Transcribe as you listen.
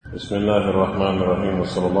بسم الله الرحمن الرحيم،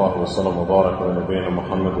 وصلى الله وسلم وبارك على نبينا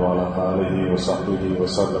محمد وعلى آله وصحبه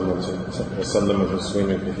وسلم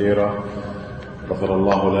تسليما كثيرا. غفر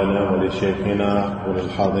الله لنا ولشيخنا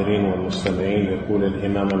وللحاضرين والمستمعين. يقول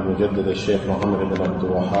الإمام المجدد الشيخ محمد بن عبد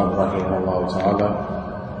الوهاب رحمه الله تعالى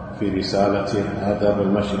في رسالته آداب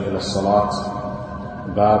المشي إلى الصلاة،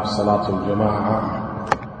 باب صلاة الجماعة،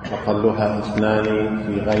 أقلها 2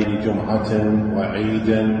 في غير جمعة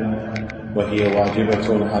وعيد، وهي واجبة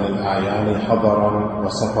على الأعيان حضرا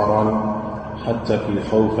وسفرا حتى في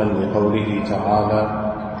خوفا، لقوله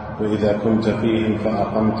تعالى: وإذا كنت فيهم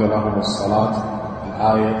فأقمت لهم الصلاة،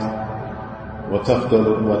 الآية.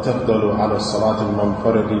 وتفضل على الصلاة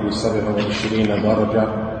المنفرد ب27 درجة،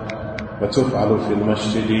 وتفعل في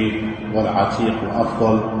المسجد والعتيق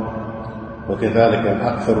أفضل، وكذلك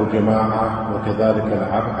الأكثر جماعة، وكذلك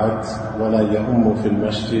الأبعد، ولا يؤم في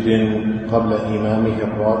المسجد قبل إمامه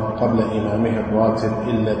الراتب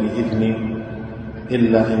إلا بإذنه،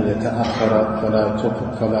 إلا أن يتأخر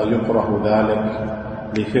فلا يكره ذلك،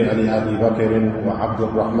 لفعل أبي بكر وعبد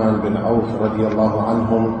الرحمن بن عوف رضي الله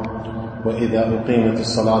عنهم. وإذا أقيمت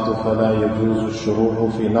الصلاة فلا يجوز الشروع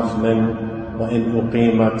في نفل، وإن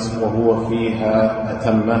أقيمت وهو فيها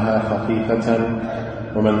أتمها خفيفة.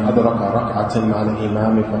 ومن أدرك ركعة مع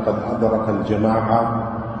الإمام فقد أدرك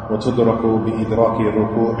الجماعة، وتدرك بإدراك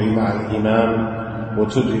الركوع مع الإمام،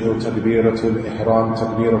 وتجزئ تكبيرة الإحرام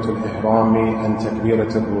عن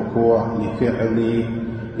تكبيرة الركوع،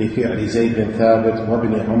 لفعل زيد ثابت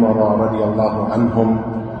وابن عمر رضي الله عنهم.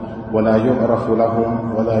 ولا يعرف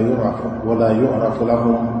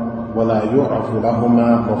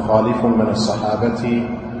لهما مخالف من الصحابة،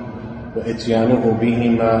 وإتيانه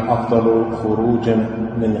بهما أفضل خروجا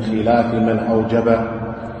من خلاف من أوجبه.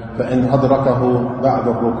 فإن أدركه بعد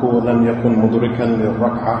الركوع لم يكن مدركا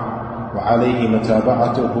للركعة، وعليه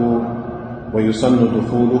متابعته، ويسن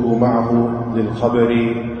دخوله معه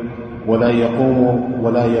للخبر، ولا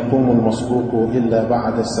يقوم المسبوق إلا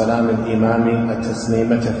بعد سلام الإمام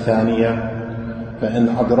التسليمة الثانية. فإن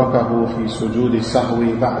أدركه في سجود السهو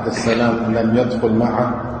بعد السلام لم يدخل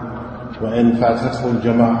معه. وإن فاتته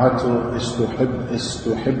الجماعة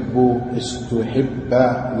استحب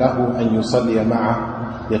له أن يصلي معه،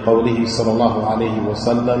 لقوله صلى الله عليه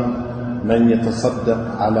وسلم: من يتصدق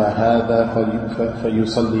على هذا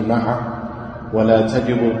فيصلي معه. ولا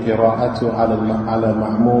تجب القراءة على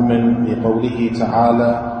معموم، لقوله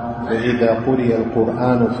تعالى: وإذا قرئ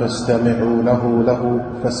القرآن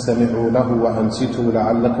فاستمعوا له وأنصتوا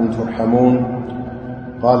لعلكم ترحمون.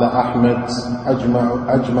 قال أحمد: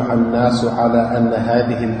 أجمع الناس على أن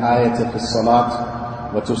هذه الآية في الصلاة،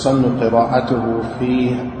 وتسن قراءته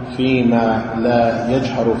فيما لا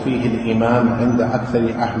يجهر فيه الإمام عند أكثر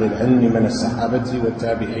أهل العلم من الصحابة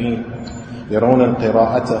والتابعين. يرون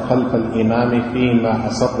القراءة خلف الإمام فيما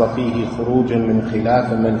أصر فيه خروجا من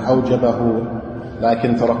خلاف من أوجبه،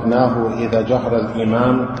 لكن تركناه إذا جهر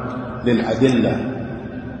الإمام للأدلة،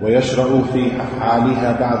 ويشرع في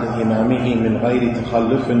أفعالها بعد إمامه من غير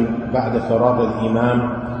تخلف بعد فراغ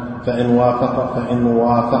الإمام. فإن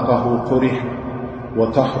وافقه قرئ،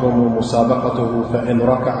 وتحرم مسابقته. فإن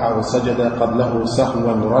ركع وسجد قبله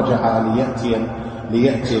سهوا رجع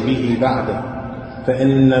ليأتي به بعده.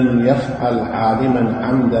 فإن لم يفعل عالما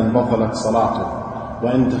عمدا بطلت صلاته.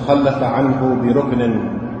 وإن تخلف عنه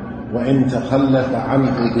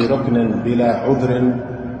بركن بلا عذر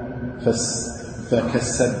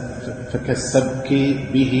فكالسبك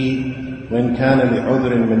به. وإن كان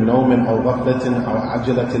لعذر من نوم أو غفلة أو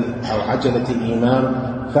عجلة الإمام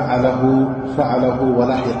فعله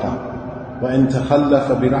ولحقه. وإن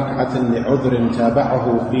تخلف بركعة لعذر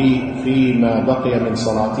تابعه فيما بقي من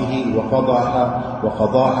صلاته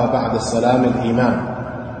وقضاها بعد السلام الإمام.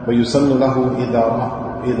 ويسن له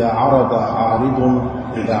إذا عرض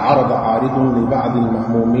عارض لبعض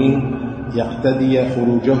المأمومين يقتدي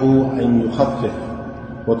خروجه أن يخفف.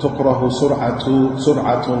 وتكره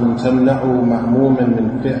سرعة تمنع مأموما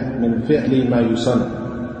من فعل ما يسن.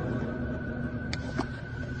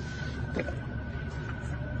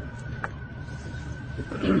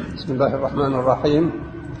 بسم الله الرحمن الرحيم.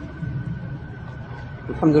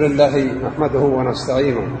 الحمد لله نحمده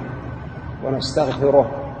ونستعينه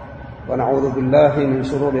ونستغفره، ونعوذ بالله من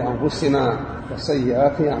شرور أنفسنا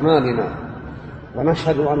وسيئات أعمالنا،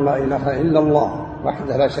 ونشهد أن لا إله إلا الله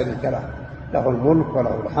وحده لا شريك له الملك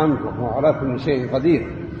وله الحمد وهو على كل شيء قدير.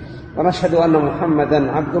 ونشهد أن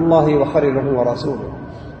محمدا عبد الله وخليله ورسوله،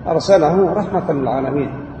 أرسله رحمة للعالمين،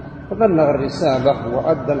 فبلغ الرسالة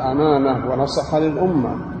وأدى الأمانة ونصح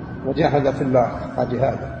للأمة، وجاهد في الله حق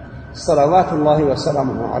جهاده، صلوات الله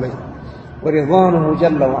وسلامه عليه، ورضوانه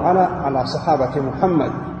جل وعلا على صحابة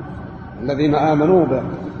محمد الذين آمنوا به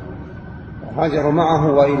هاجروا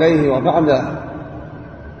معه وإليه وبعده،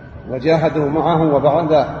 وجاهدوا معه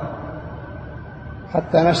وبعده،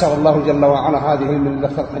 حتى نشر الله جل وعلا هذه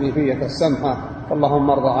الملة الحنيفية السمحة. اللهم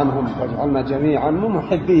ارض عنهم واجعلنا جميعا من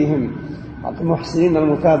محبيهم المحسنين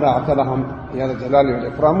المتابعة لهم يا ذا الجلال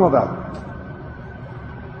والإكرام. وبعد،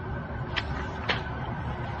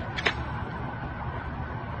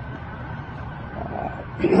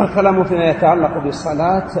 الكلام فيما يتعلق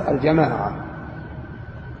بصلاة الجماعة.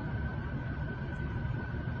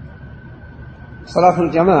 صلاة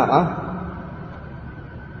الجماعة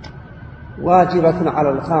واجبة على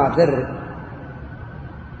القادر،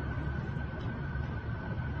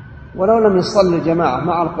 ولو لم يصلي الجماعة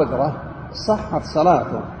مع القدرة صحت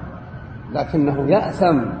صلاته، لكنه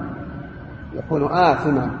يأثم، يكون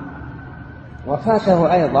آثما،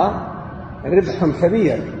 وفاته أيضا ربح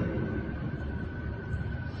كبير،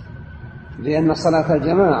 لأن صلاة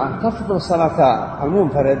الجماعة تفضل صلاة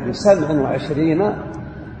المنفرد ب27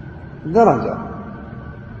 درجة.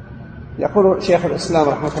 يقول شيخ الإسلام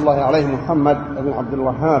رحمة الله عليه محمد بن عبد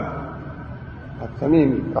الوهاب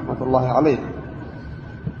التميمي رحمة الله عليه: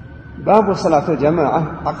 باب صلاة الجماعة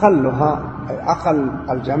أقلها، أي أقل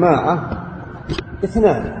الجماعة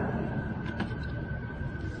 2،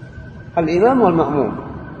 الإمام والمأموم،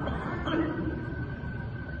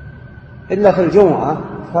 إلا في الجمعة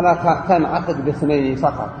فلا تنعقد ب2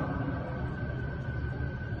 فقط،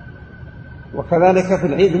 وكذلك في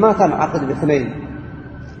العيد ما تنعقد ب2،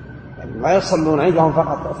 يعني لا يصلون عيدهم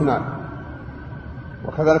فقط 2،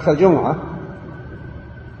 وكذلك الجمعة.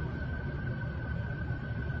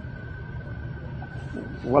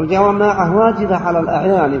 والجماعة واجبة على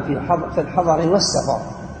الأعيان في الحضر والسفر،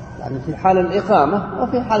 يعني في حال الإقامة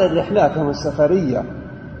وفي حال الرحلات والسفرية،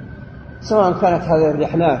 سواء كانت هذه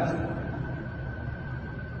الرحلات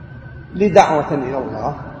لدعوة إلى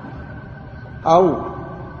الله أو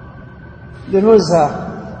لنزهة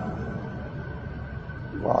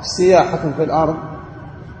وسياحة في الأرض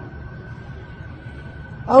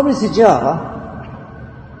أو لتجارة.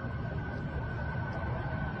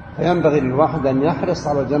 فينبغي للواحد أن يحرص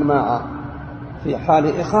على الجماعة في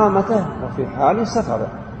حال إقامته وفي حال سفره.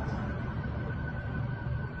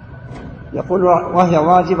 يقول: وهي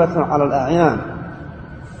واجبة على الأعيان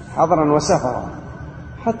حضرا وسفرا،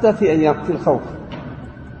 حتى في أيام في الخوف،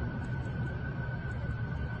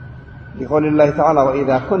 لقول الله تعالى: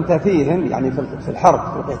 وإذا كنت فيهم، يعني في الحرب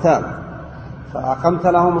في القتال، فأقمت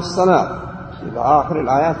لهم الصلاة، إلى آخر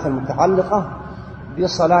الآيات المتعلقة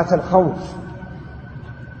بصلاة الخوف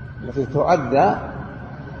التي تؤدى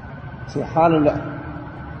في حال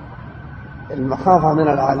المخافة من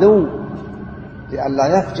العدو،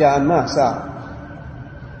 لئلا يفجأ الناس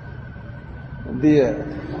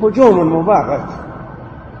بهجوم مباغت.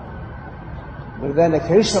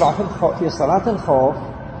 ولذلك يشرع في صلاة الخوف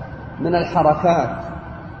من الحركات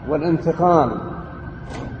والانتقال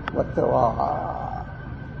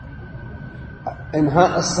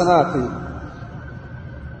وإنهاء الصلاة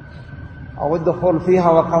أو الدخول فيها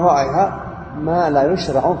وقضائها ما لا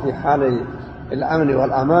يشرع في حال الأمن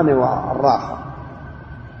والأمان والراحة.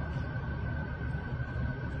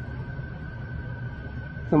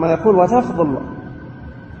 ثم يقول: وتفضل،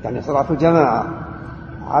 يعني صلاة الجماعة،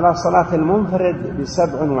 على صلاة المنفرد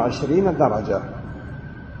ب27 درجة،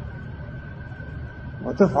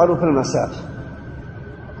 وتفعل في المساجد.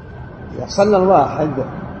 إذا صلى الواحد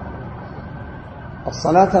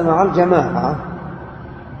الصلاة مع الجماعة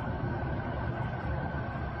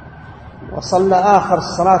وصلى آخر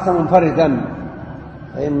الصلاة منفردا،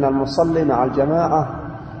 فإن المصلي مع الجماعة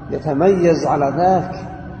يتميز على ذاك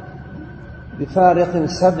بفارق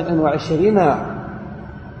 27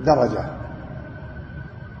 درجة.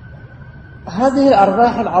 هذه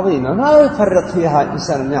الأرباح العظيمة ما يفرط فيها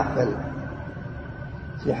إنسان يعقل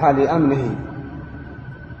في حال أمنه.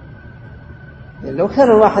 لو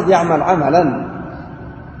كان الواحد يعمل عملا،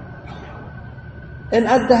 إن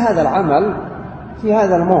أدى هذا العمل في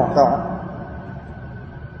هذا الموقع،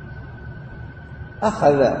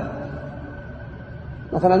 أخذ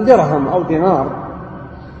مثلا درهم أو دينار،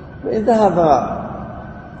 وإن ذهب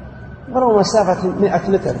ولو مسافة 100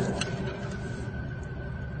 متر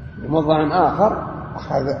بموضع آخر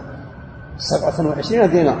أخذ 27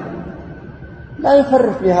 دينار، لا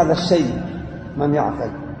يفرط في هذا الشيء من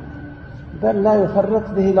يعقل، بل لا يفرط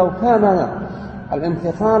به لو كان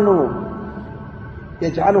الانتقال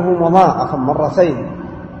يجعله مضاعفا 2،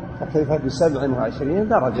 فكيف ب27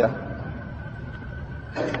 درجة؟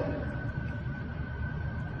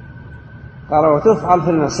 قال: وتفعل في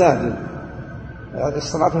المساجد، هذه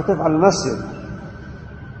الصلاة تفعل المسجد،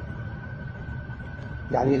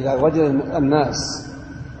 يعني إذا وجد الناس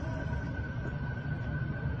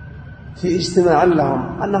في اجتماع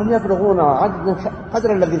لهم أنهم يبلغون عدد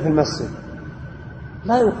قدر الذي في المسجد،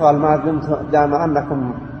 لا يقال ما دام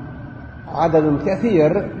أنكم عدد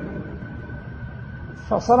كثير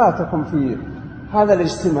فصلاتكم في هذا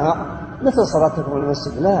الاجتماع مثل صلاتكم في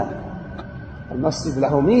المسجد. لا، المسجد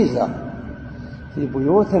له ميزة، في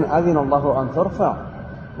بيوت أذن الله أن ترفع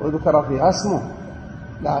وذكر فيها اسمه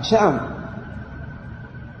لا شأن،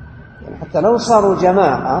 يعني حتى لو صاروا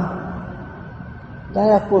جماعة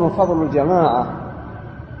لا يكون فضل الجماعة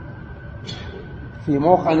في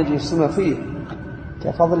موقع يجلسون فيه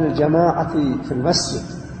كفضل الجماعة في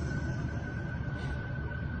المسجد.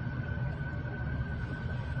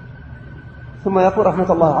 ثم يقول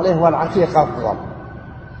رحمة الله عليه: والعتيق أفضل.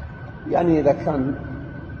 يعني إذا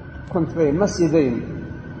كنت بين مسجدين،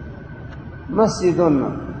 مسجد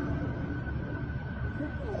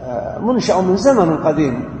منشأ من زمن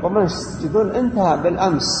قديم ومسجد انتهى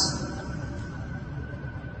بالأمس،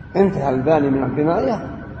 انتهى الباني من البناية،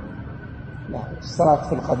 لا، الصلاة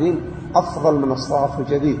في القديم أفضل من الصلاة في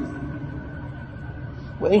الجديد،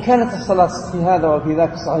 وإن كانت الصلاة في هذا وفي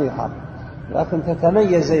ذاك صحيحة، لكن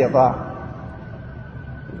تتميز أيضا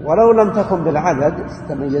ولو لم تكن بالعدد،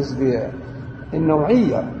 تتميز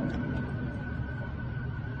بالنوعية.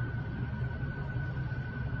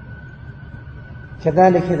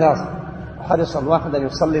 كذلك إذا حرص الواحد أن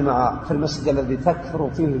يصلي في المسجد الذي تكثر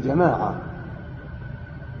فيه الجماعة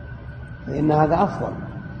فإن هذا أفضل.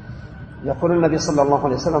 يقول النبي صلى الله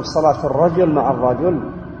عليه وسلم: صلاة الرجل مع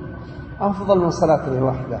الرجل أفضل من صلاته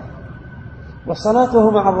وحده،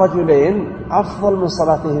 وصلاته مع الرجلين أفضل من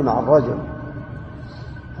صلاته مع الرجل.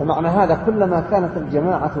 فمعنى هذا كلما كانت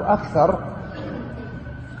الجماعة أكثر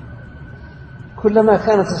كلما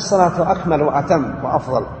كانت الصلاة أكمل وأتم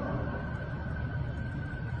وأفضل.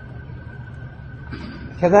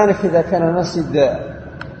 كذلك إذا كان المسجد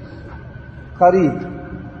قريب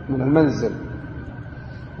من المنزل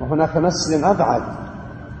وهناك مسجد أبعد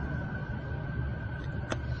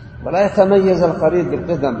ولا يتميز القريب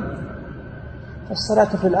بالقدم،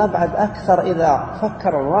 فالصلاة في الأبعد أكثر إذا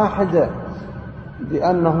فكر الواحد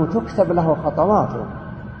بأنه تكتب له خطواته.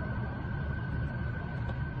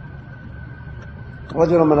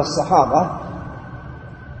 رجل من الصحابة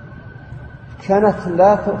كانت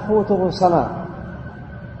لا تفوته صلاة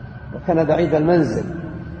وكان بعيد المنزل،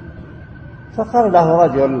 فقال له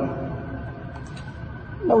رجل: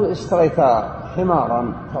 لو اشتريت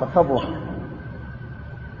حمارا تركبه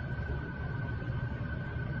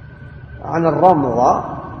عن الرمضة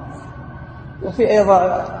وفي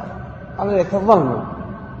أيضا عليك الظلم.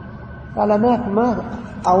 قال: ما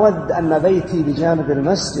أود أن بيتي بجانب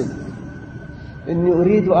المسجد، إني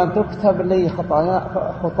أريد أن تكتب لي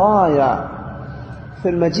خطايا في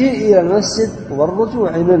المجيء إلى المسجد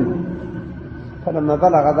والرجوع منه. فلما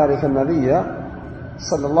بلغ ذلك النبي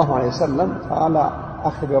صلى الله عليه وسلم قال: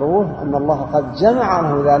 أخبروه أن الله قد جمع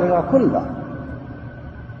له ذلك كله،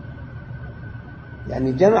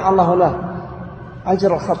 يعني جمع الله له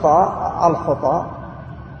أجر الخطأ،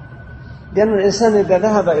 لأن الإنسان إذا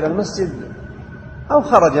ذهب إلى المسجد أو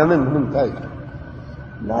خرج منه منتهي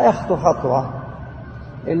لا يخطو خطوة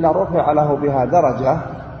إلا رفع له بها درجة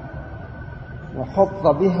وحط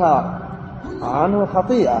بها عنه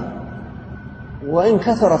خطيئة وإن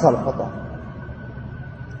كثرت الخطأ.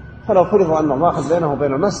 فلو فرض أن الواحد بينه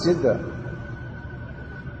وبين المسجد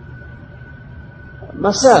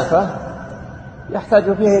مسافة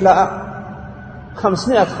يحتاج فيها إلى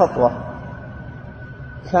 500 خطوة،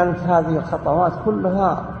 كانت هذه الخطوات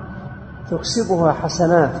كلها تكسبها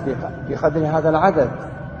حسنات بقدر هذا العدد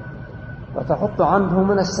وتحط عنه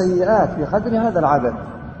من السيئات بقدر هذا العدد.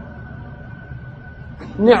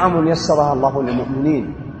 نعم يسرها الله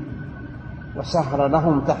للمؤمنين وسهل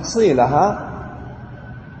لهم تحصيلها.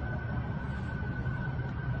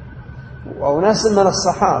 وناس من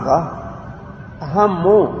الصحابة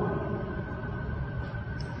هموا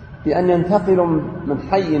بأن ينتقلوا من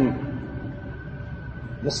حي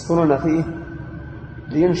يسكنون فيه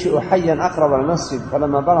لينشئوا حيا أقرب المسجد،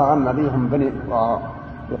 فلما بلغ النبي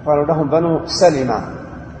يقال لهم بنو سلمة،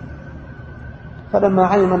 فلما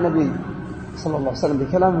علم النبي صلى الله عليه وسلم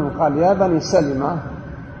بكلامهم قال: يا بني سلمة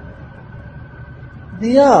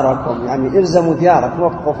دياركم، يعني إلزموا دياركم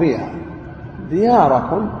وابقوا فيها،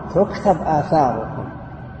 دياركم تكتب آثاركم،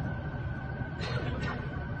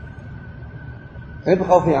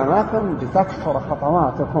 ابقوا في أماكن لتكثر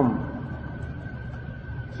خطواتكم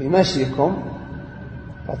في مشيكم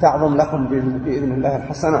فتعظم لكم بإذن الله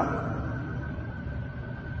الحسنات.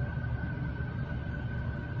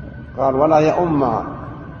 قال: ولا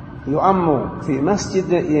يؤم في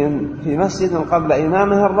مسجد قبل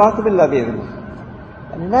إمامه الراتب إلا بإذنه.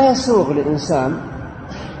 يعني لا يسوغ لإنسان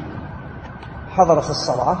حضرت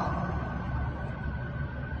الصلاة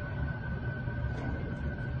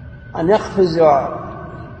أن يقفز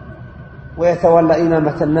ويتولى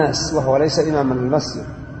إمامة الناس وهو ليس إماما للمسجد،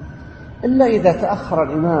 إلا إذا تأخر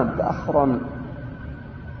الإمام تأخرا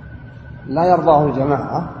لا يرضاه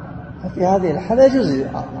الجماعة، ففي هذه الحالة يجوز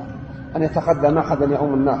أن يتقدم أحدا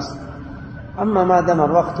يؤم الناس. أما ما دام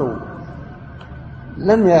الوقت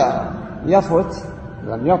لم يفت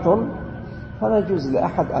لم يطل فلا يجوز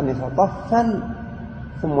لأحد أن يتطفل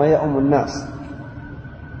ثم يؤم الناس.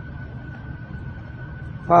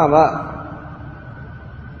 قال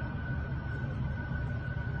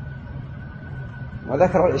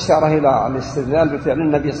وذكر الإشارة إلى الاستدلال بفعل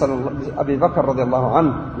النبي أبي بكر رضي الله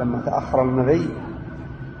عنه لما تأخر النبي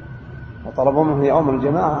وطلبوا منه يؤم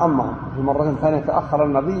الجماعة، أما في مرة ثانية تأخر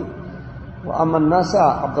النبي وأما الناس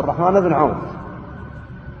عبد الرحمن بن عوف،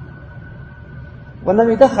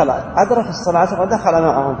 والنبي دخل أدرك الصلاة ودخل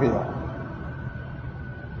معهم فيها.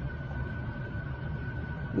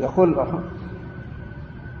 يقول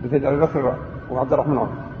بفعل أبي بكر وعبد الرحمن بن عوف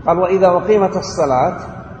قال وإذا أقيمت الصلاة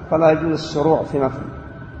فلا يجوز الشروع في نفل.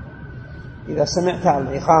 إذا سمعت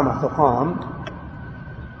الإقامة تقام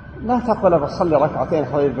لا تقبل بصلي ركعتين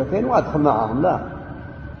خفيفتين وأدخل معهم، لا،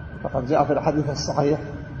 فقد جاء في الحديث الصحيح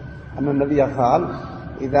أن النبي قال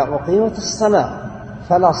إذا أقيمت الصلاة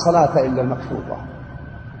فلا صلاة إلا المكتوبة.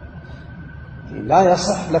 لا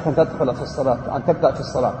يصح لك أن تدخل في الصلاة أن تبدأ في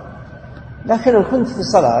الصلاة، لكن إن كنت في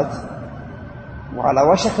صلاة وعلى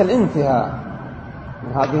وشك الانتهاء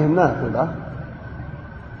من هذه النافلة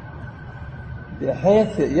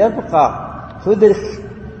بحيث يبقى تدرك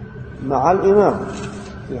مع الإمام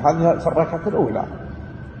في هذه الركعة الأولى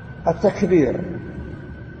التكبير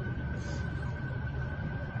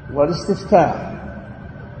والاستفتاح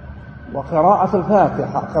وقراءة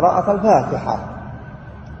الفاتحة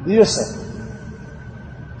بيسر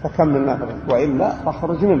فكمل النافلة، وإلا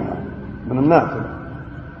تخرج منها من النافلة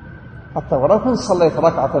حتى ولو كنت صليت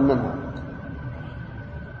ركعة منها.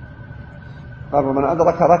 قال ومن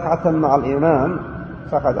أدرك ركعة مع الإمام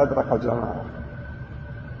فقد أدرك الجماعة.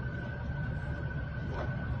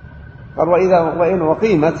 قال وإن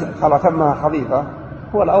أقيمت قال كمها خفيفة،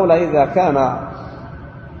 هو الأولى إذا كان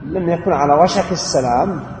لم يكن على وشك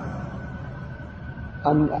السلام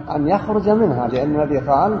أن يخرج منها، لأن النبي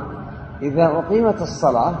قال إذا أقيمت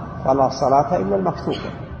الصلاة فلا صلاة إلا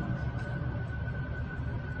المكتوبة.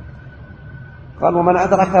 قال ومن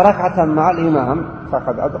أدرك ركعة مع الإمام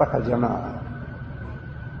فقد أدرك الجماعة.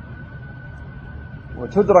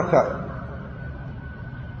 وتدرك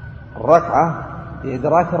الركعة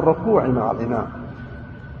بإدراك الركوع مع الإمام.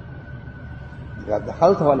 إذا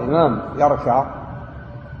دخلت والإمام يركع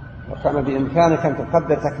وكان بإمكانك أن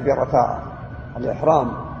تكبر تكبيرة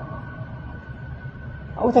الإحرام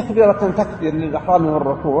أو تكبيرة تكبير للإحرام من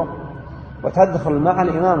الركوع وتدخل مع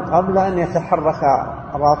الإمام قبل أن يتحرك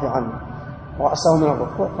رافعا رأسه من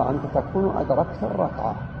الركوع، فأنت تكون أدركت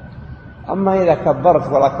الركعة. أما إذا كبرت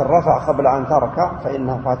ولكن رفع قبل أن تركع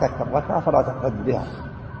فإنها فاتك الركعة فلا تقتد بها.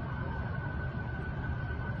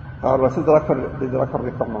 قال وتدرك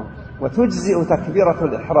الركوع وتجزئ تكبيرة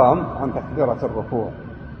الإحرام عن تكبيرة الركوع.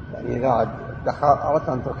 يعني إذا أردت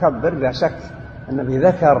أن تكبر لا شك النبي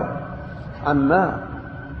ذكر أن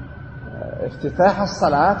افتتاح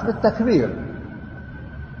الصلاة بالتكبير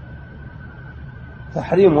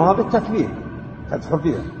تحريمها بالتكبير تدخل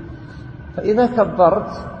فيها. فإذا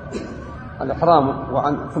كبرت الإحرام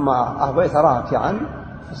ثم أهويت راكعا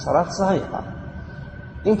الصلاة صحيحة.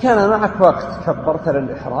 إن كان معك وقت كبرت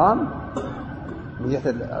للإحرام نية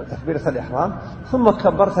تكبيرة الإحرام ثم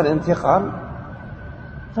كبرت الانتقال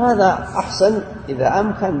فهذا أحسن إذا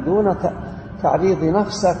أمكن دون تعريض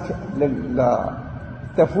نفسك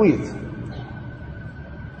للتفويت.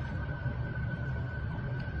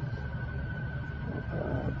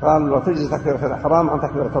 قال وتجزي تكبيرة الإحرام عن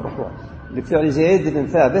تكبيرة الركوع لفعل زيد بن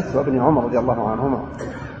ثابت وابن عمر رضي الله عنهما.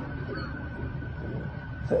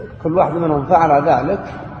 كل واحد منهم فعل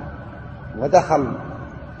ذلك ودخل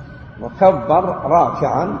وكبر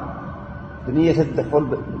راكعا بنية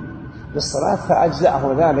الدخول بالصلاة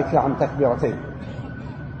فأجزأه ذلك عن تكبيرتين.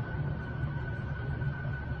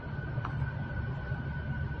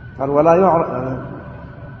 قال ولا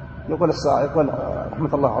يقول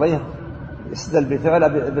رحمة الله عليه استدل بفعل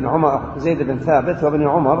ابن عمر زيد بن ثابت وابن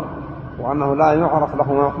عمر وأنه لا يعرف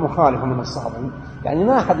له مخالف من الصحابة، يعني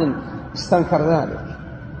ما أحد استنكر ذلك،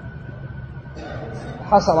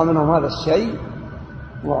 حصل منهم هذا الشيء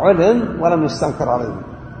وعلم ولم يستنكر عليه.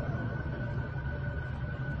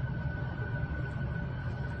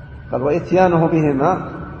 قال وإتيانه بهما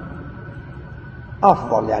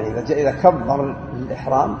أفضل، يعني إذا كبر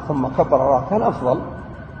الإحرام ثم كبر راكعا أفضل،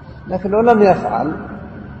 لكن لو لم يفعل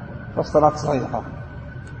فالصلاة صحيحة.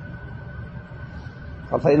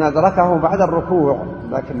 قال فإن أدركه بعد الركوع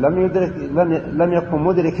لكن لم يكن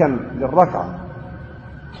مدركا للركعة،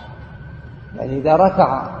 يعني إذا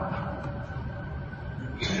ركع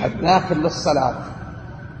الداخل للصلاة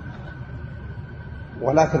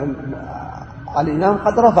ولكن الإمام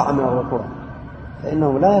قد رفع من الركوع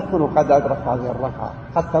فإنه لا يكون قد أدرك هذه الركعة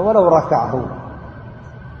حتى ولو ركعه،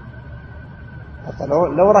 حتى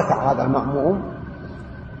لو ركع هذا المأموم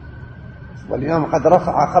والإمام قد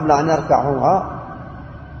رفع قبل أن يركع هو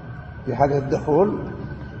في هذه الدخول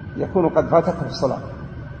يكون قد فاتته الصلاة.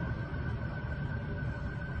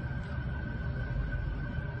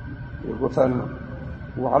 يقول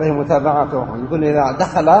وعليه متابعته، يقول إذا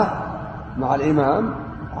دخل مع الإمام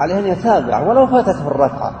عليه أن يتابع ولو فاتته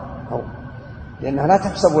الركعة لأنها لا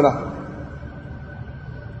تحسب له،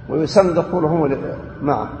 ويسمى دخوله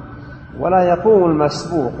معه. ولا يقوم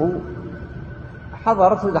المسبوق،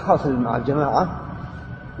 حضرت ودخلت مع الجماعة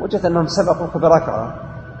وجدت أنهم سبقوك بركعة،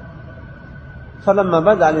 فلما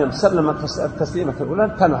بدأ اليوم سلم التسليمة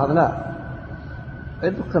الأولى تنهض، لا،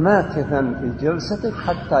 ابق ماكثا في جلستك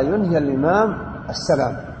حتى ينهي الإمام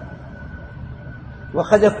السلام.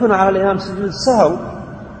 وقد يكون على الإمام سجود سهو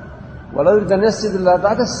ولا يريد أن يسجد إلا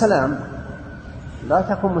بعد السلام، لا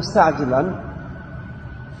تكن مستعجلا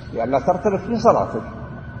يعني لا ترتلف في صلاتك.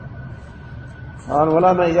 قال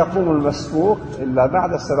ولا من يقوم المسبوق إلا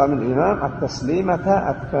بعد السلام الإمام التسليمة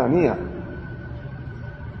الثانية،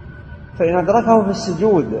 فإن أدركه في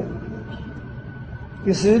سجود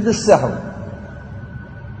السهو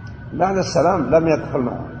بعد السلام لم يدخل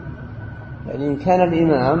معه. يعني إن كان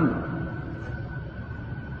الإمام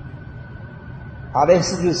عليه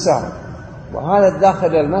سجود السهو وهذا الداخل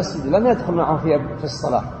إلى المسجد لم يدخل معه في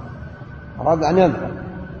الصلاة، أراد أن يدخل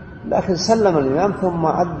لكن سلم الإمام ثم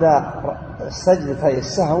أدى سجدتي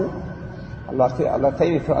السهو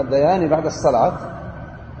اللتين تؤديان بعد الصلاة،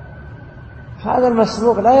 هذا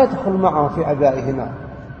المسبوق لا يدخل معه في أدائهما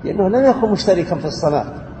لأنه لم يكن مشتركا في الصلاة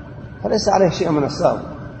فليس عليه شيء من السهو.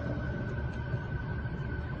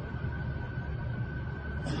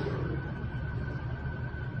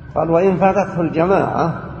 قال وإن فاتته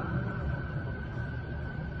الجماعة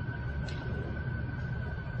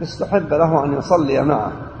استحب له أن يصلي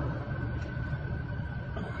معه.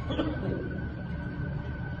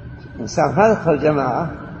 إنسان فاتته الجماعة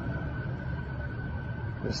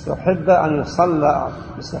استحب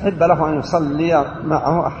له أن يصلي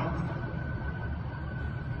معه أحد.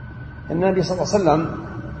 النبي صلى الله عليه وسلم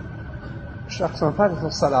شخص فاتته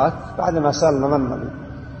الصلاة بعدما سلم النبي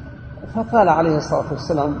فقال عليه الصلاة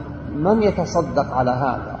والسلام من يتصدق على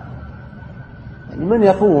هذا، يعني من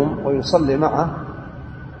يقوم ويصلي معه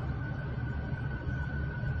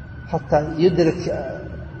حتى يدرك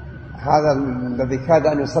هذا الذي كاد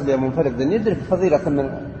أن يصلي منفردا، يدرك فضيلة من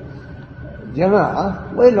جماعة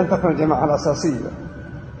وإن لم تكن الجماعة الأساسية.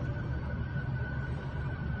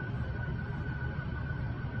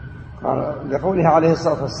 قال لقوله عليه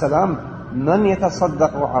الصلاة والسلام من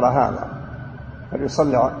يتصدق على هذا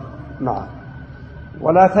فليصلي معه.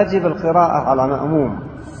 ولا تجب القراءة على مأموم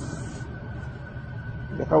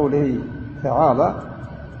لقوله تعالى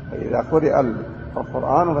فإذا قرئ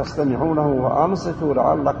القرآن فاستمعوا له وأنصتوا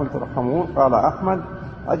لعلكم ترحمون. قال أحمد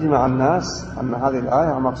أجمع الناس أن هذه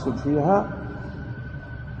الآية المقصود فيها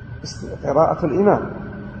قراءة الإمام.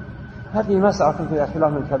 هذه مسألة فيها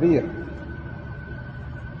خلاف كبير،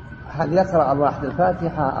 هل يقرأ الواحد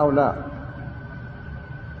الفاتحة أو لا؟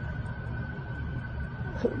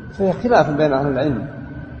 فيه خلاف بين أهل العلم،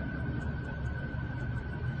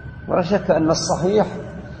 ولا شك أن الصحيح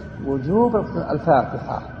وجوب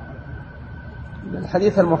الفاتحة.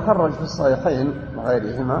 الحديث المخرج في الصحيحين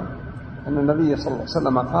وغيرهما أن النبي صلى الله عليه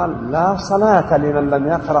وسلم قال لا صلاة لمن لم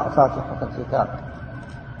يقرأ فاتحة الكتاب.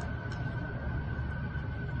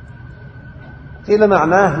 قيل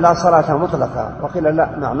معناه لا صلاة مطلقة وقيل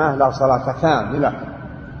لا معناه لا صلاة كاملة.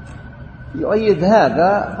 يؤيد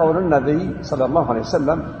هذا قول النبي صلى الله عليه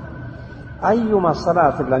وسلم أيما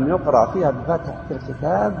صلاة لم يقرأ فيها بفاتحة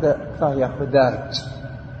الكتاب فهي خداج،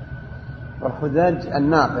 والخداج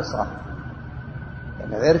الناقصة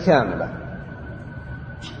يعني غير كاملة.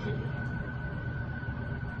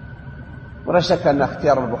 ولا شك أن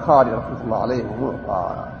اختيار البخاري رحمه الله عليه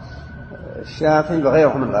والشافعي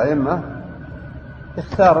وغيرهم من الأئمة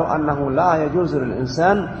اختاروا أنه لا يجوز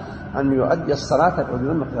للإنسان أن يؤدي الصلاة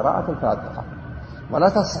بدون قراءة الفاتحة، ولا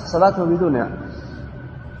تصح صلاته بدونها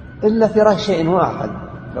إلا في شيء واحد،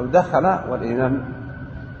 لو دخل والإمام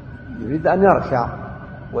يريد أن يركع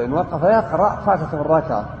وإن وقف يقرأ فاتته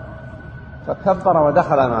الركعة فكبر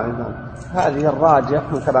ودخل مع الإمام. هذه الراجح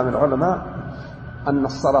من كلام العلماء أن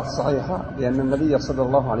الصلاة صحيحة، لأن النبي صلى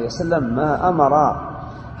الله عليه وسلم ما أمر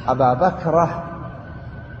أبا بكر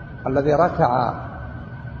الذي ركع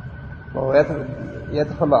وهو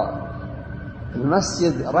يدخل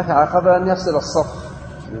المسجد، ركع قبل أن يصل الصف،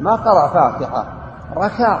 ما قرأ فاتحة،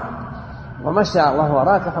 ركع ومشى وهو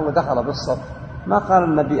راكع ودخل بالصف، ما قال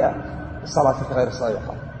النبي صلاتك غير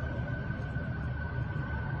صحيحة.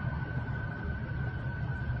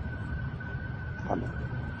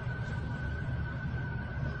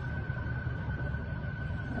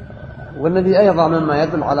 والنبي أيضا مما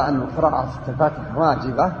يدل على أن قراءة الفاتحة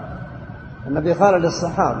واجبة، النبي قال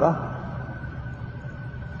للصحابة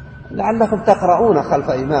لعلكم تقرؤون خلف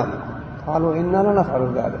إمام، قالوا إنا لا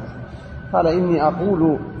نفعل ذلك، قال إني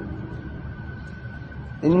أقول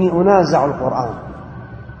إني أنازع القرآن،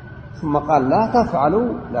 ثم قال لا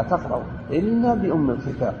تفعلوا لا تقرأوا إلا بأم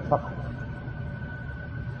الكتاب فقط.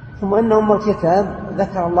 ثم إن أم الكتاب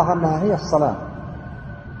ذكر الله أنها هي الصلاة.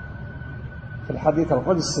 في الحديث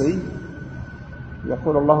القدسي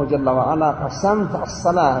يقول الله جل وعلا قسمت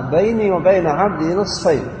الصلاة بيني وبين عبدي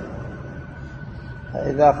نصفين،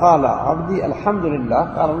 فإذا قال عبدي الحمد لله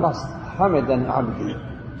قال الله حمدني عبدي،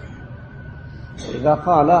 إذا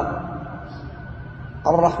قال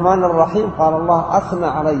الرحمن الرحيم قال الله أثنى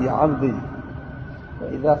علي عبدي،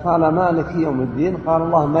 وإذا قال مالك يوم الدين قال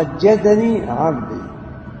الله مجدني عبدي.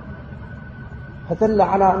 فدل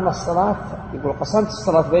على أن الصلاة، يقول قسمت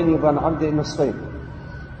الصلاة بيني وبين عبدي نصفين،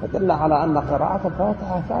 فدل على أن قراءة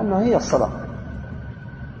الفاتحة كأنها هي الصلاة.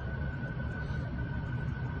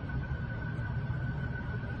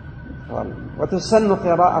 وتسن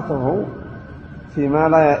قراءته فيما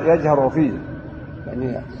لا يجهر فيه،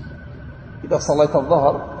 يعني إذا صليت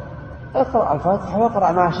الظهر اقرأ الفاتحة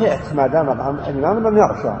واقرأ ما شئت ما دام الإمام لم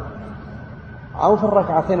يركع، أو في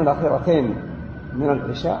الركعتين الأخيرتين من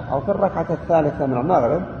العشاء أو في الركعة الثالثة من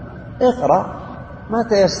المغرب اقرأ ما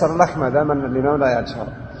تيسر لك ما دام أن الإمام لا يجهر.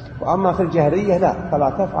 وأما في الجهرية لا، فلا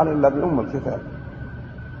تفعل إلا بأم الكتاب.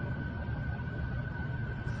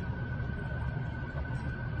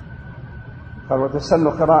 قال وتسن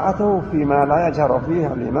قراءته فيما لا يجهر فيه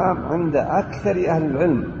الإمام عند أكثر أهل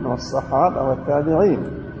العلم من الصحابة والتابعين،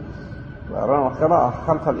 ويرون القراءة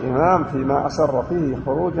خلف الإمام فيما أسر فيه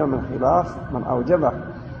خروجا من خلاف من أوجبه،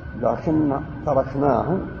 لكن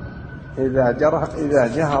تركناه إذا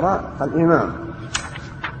جهر الإمام.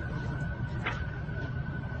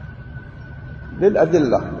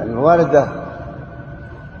 للأدلة الواردة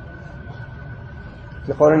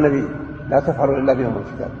في قول النبي لا تفعلوا إلا بأم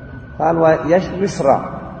الكتاب، قال ويشرع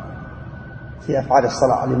في أفعال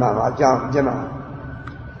الصلاة الإمام مع الجماعة،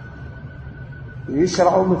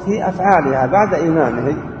 يشرع في أفعالها بعد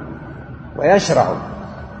إمامه، ويشرع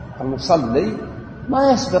المصلي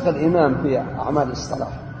ما يسبق الإمام في أعمال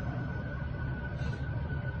الصلاة.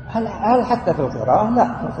 هل حتى في القراءة؟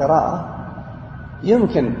 لا، في القراءة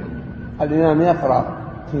يمكن الإمام يقرأ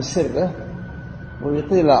في سره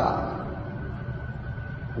ويطيل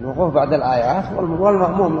الوقوف بعد الآيات،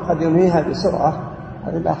 والمأموم قد ينهيها بسرعة،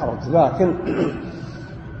 هذه لا حرج. لكن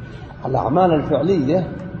الأعمال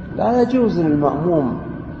الفعلية لا يجوز للمأموم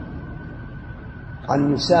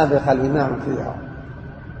أن يسابق الإمام فيها.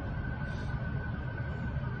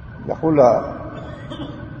 يقول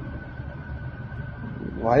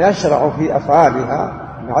ويشرع في أفعالها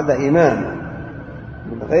بعد إمامه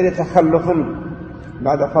من غير تخلف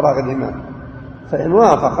بعد فراغ الإمام، فإن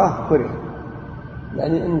وافقه كره.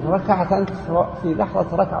 يعني إن ركعت أنت في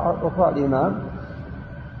لحظة ركوع الإمام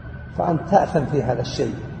فأنت تأثم في هذا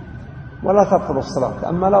الشيء ولا تبطل الصلاة.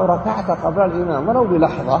 أما لو ركعت قبل الإمام ولو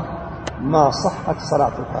بلحظة ما صحت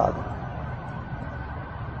صلاتك هذه.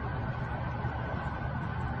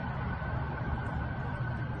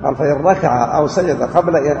 قال فإن ركع أو سجد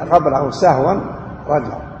قبله سهوا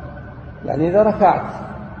رجع، يعني إذا ركعت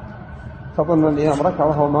فظن الإمام ركع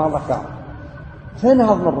وهو ما ركع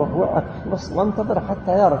فانهض من ركوعك وانتظر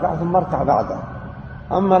حتى يركع ثم اركع بعده.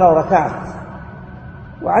 أما لو ركعت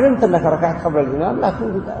وعلمت أنك ركعت قبل الإمام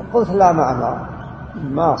لكن قلت لا معنى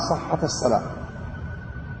ما صحت الصلاة.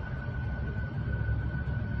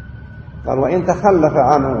 قال وإن تخلف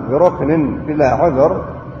عنه بركن بلا عذر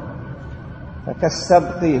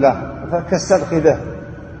فكالسبق به،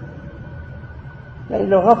 يعني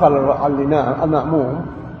لو غفل المأموم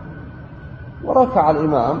وركع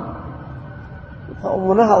الإمام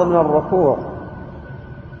ونهض من الركوع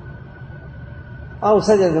أو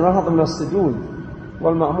سجد ونهض من السجود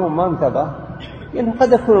والمأموم ما انتبه، يعني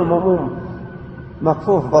قد يكون المأموم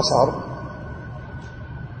مكفوف بصر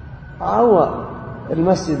أو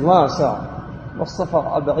المسجد واسع والصف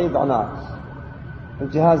بعيد عن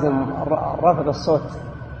الجهاز رافع الصوت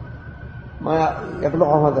ما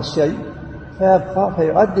يبلغه هذا الشيء، فيبقى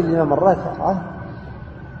فيؤدي الإمام الركعة،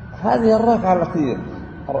 هذه الركعة التي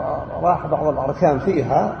راح بعض الأركان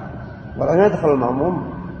فيها ولم يدخل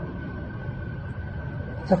المأموم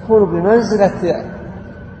تكون بمنزلة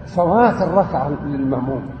فوات الركعة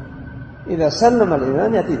للمأموم. إذا سلم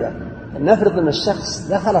الإمام يأتي ذلك. نفرض أن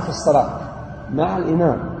الشخص دخل في الصلاة مع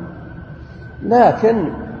الإمام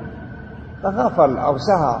لكن غفل أو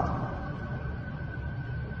سهى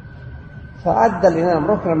فأدى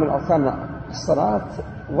الإمام ركنا من أركان الصلاة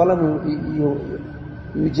ولم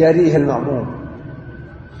يجاريه المأموم،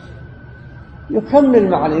 يكمل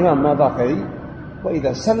مع الإمام ما بقي،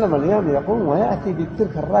 وإذا سلم الإمام يقوم ويأتي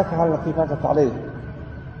بتلك الركعة التي فاتت عليه.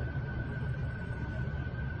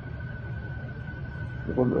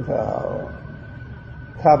 يقول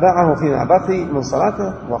تابعه فيما بقي من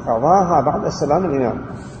صلاته وقضاها بعد السلام الإمام.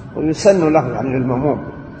 ويسن له يعني للمأموم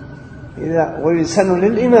ويسن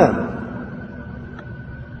للإمام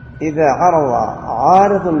إذا عرض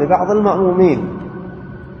عارض لبعض المأمومين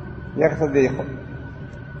يقتضي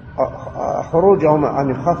خروجهم أن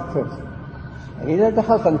يخفف. إذا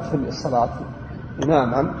دخلت أنت في الصلاة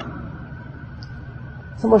إماما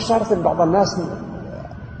ثم اشترط بعض الناس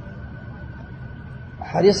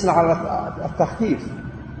حريصنا على التخفيف،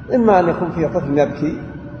 إما أن يكون فيه طفل يبكي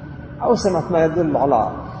أو سمعت ما يدل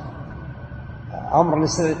على أمر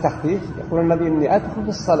للتخفيف، يقول النبي إني أدخل في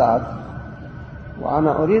الصلاة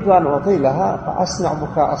وأنا أريد أن أطيلها فأسمع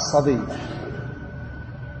بكاء الصبي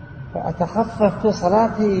فأتخفف في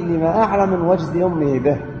صلاتي لما أعلم من وجد أمه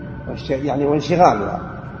به يعني وانشغالها.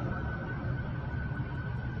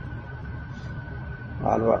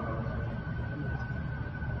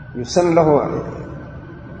 يسن له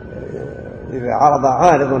إذا عرض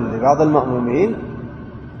عارض لبعض المأمومين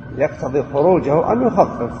يقتضي خروجه أن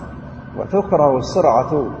يخفف، وتكره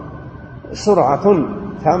سرعة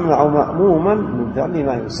تمنع مأموما من فعل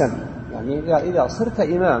ما يسن. يعني إذا صرت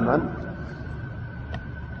إماما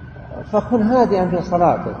فكن هادئا في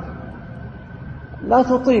صلاتك، لا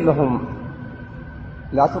تطيلهم،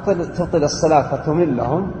 لا تطيل الصلاة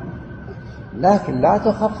فتملهم، لكن لا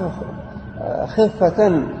تخفف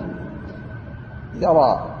خفة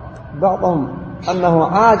يرى بعضهم أنه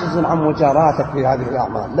عاجز عن مجاراتك في هذه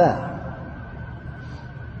الأعمال. لا،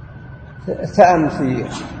 تأن في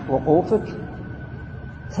وقوفك،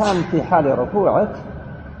 تأن في حال ركوعك،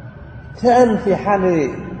 تأن في حال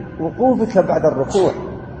وقوفك بعد الركوع،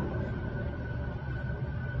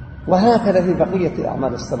 وهكذا في بقية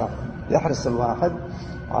أعمال الصلاة. يحرص الواحد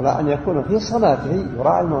على أن يكون في صلاته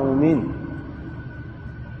يراعي المأمومين.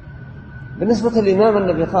 بالنسبة للإمام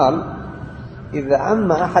النبي قال إذا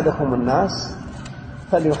أما أحدكم الناس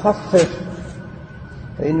فليخفف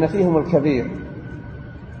فإن فيهم الكبير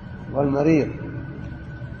والمريض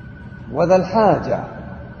وذا الحاجة.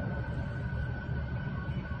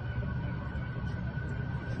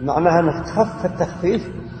 معناها أنك تخفف التخفيف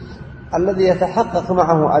الذي يتحقق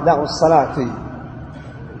معه أداء الصلاة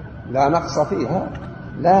لا نقص فيها،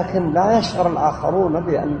 لكن لا يشعر الآخرون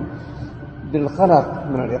بالقلق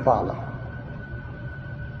من الإطالة.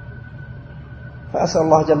 فأسأل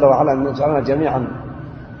الله جل وعلا أن يجعلنا جميعا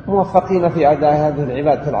موفقين في أداء هذه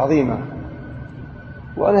العبادة العظيمة،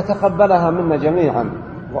 وأن يتقبلها منا جميعا،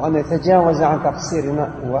 وأن يتجاوز عن تقصيرنا،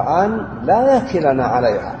 وأن لا يكلنا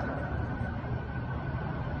عليها،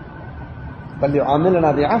 بل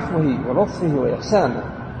يعاملنا بعفوه ولطفه وإحسانه.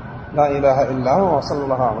 لا إله إلا هو، وصلى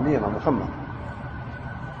الله على نبينا محمد.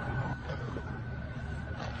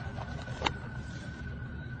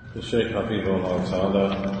 The Shaykh Hafidhullah Ta'ala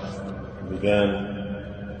began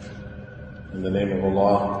in the name of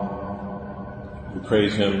Allah. We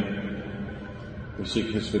praise Him. We seek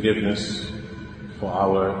His forgiveness for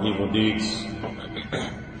our evil deeds.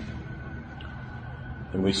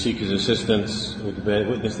 And we seek His assistance. We bear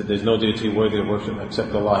witness that there is no deity worthy of worship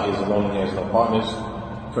except Allah. He is alone and He has no partners.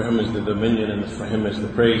 For Him is the dominion and for Him is the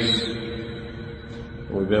praise.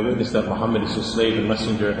 And we bear witness that Muhammad is His slave and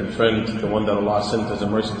messenger and friend, the one that Allah sent as a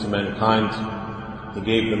mercy to mankind. He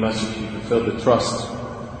gave the message, He fulfilled the trust,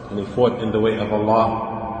 and He fought in the way of Allah.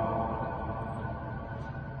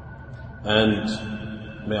 And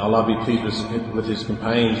may Allah be pleased with His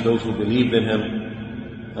companions, those who believed in Him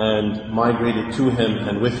and migrated to Him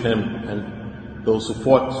and with Him, and those who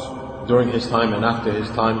fought during His time and after His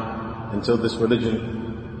time until this religion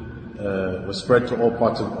was spread to all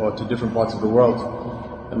parts of, or to different parts of the world.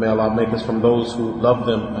 And may Allah make us from those who love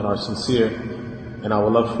them and are sincere in our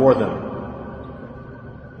love for them.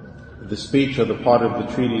 The speech or the part of the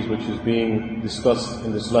treatise which is being discussed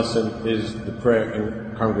in this lesson is the prayer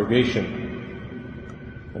in congregation.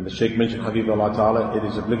 And the Shaykh mentioned, Habibullah Ta'ala, it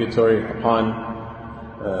is obligatory upon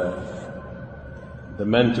the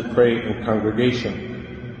men to pray in congregation.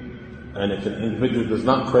 And if an individual does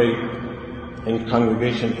not pray in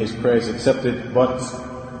congregation, his prayer is accepted, but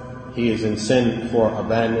he is in sin for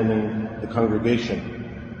abandoning the congregation.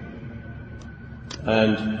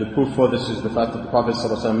 And the proof for this is the fact that the Prophet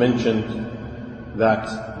ﷺ mentioned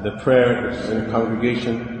that the prayer which is in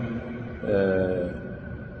congregation,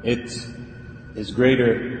 it is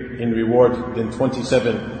greater in reward than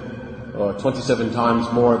 27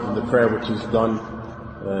 times more than the prayer which is done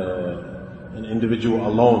an individual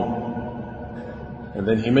alone. And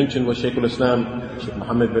then he mentioned what Shaykh al-Islam, Shaykh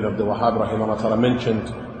Muhammad bin Abdul Wahhab rahimahullah ta'ala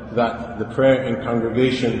mentioned, that the prayer in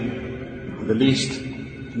congregation, the least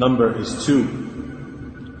number is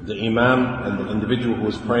 2. The Imam and the individual who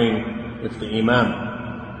is praying with the Imam.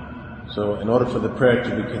 So in order for the prayer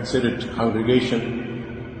to be considered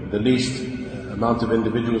congregation, the least amount of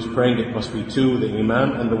individuals praying it must be 2, the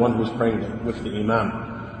Imam and the one who is praying with the Imam.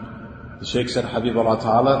 The Shaykh said, Habibullah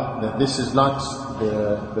Ta'ala, that this is not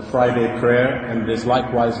the Friday prayer, and it is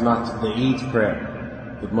likewise not the Eid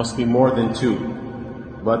prayer. It must be more than 2.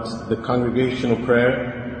 But the congregational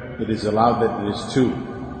prayer, it is allowed that it is 2.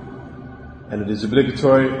 And it is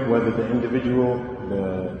obligatory whether the individual,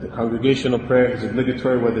 the congregational prayer is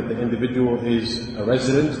obligatory whether the individual is a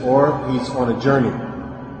resident or he's on a journey.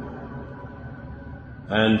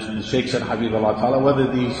 And the Shaykh said, Habibullah Ta'ala, whether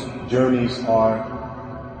these journeys are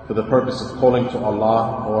for the purpose of calling to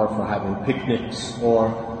Allah, or for having picnics,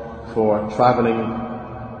 or for traveling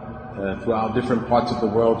throughout different parts of the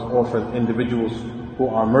world, or for individuals who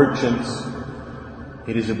are merchants,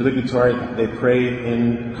 it is obligatory that they pray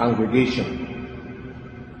in congregation.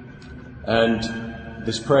 And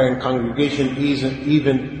this prayer in congregation is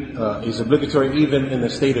obligatory even in a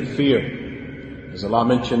state of fear. As Allah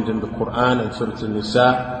mentioned in the Quran and Surah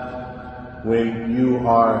An-Nisa, when you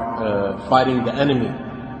are fighting the enemy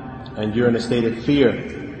and you're in a state of fear,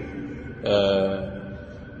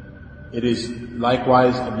 it is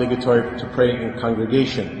likewise obligatory to pray in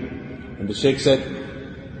congregation. And the Shaykh said,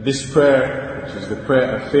 this prayer, which is the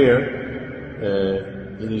prayer of fear,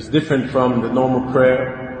 it is different from the normal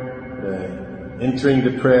prayer, entering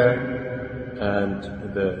the prayer and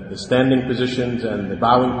the standing positions and the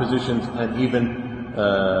bowing positions, and even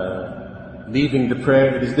leaving the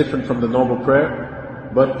prayer. It is different from the normal prayer,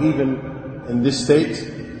 but even in this state,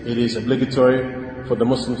 it is obligatory for the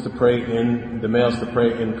Muslims to pray the males to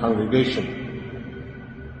pray in congregation.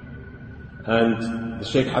 And the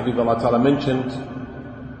Shaykh Habibullah Ta'ala mentioned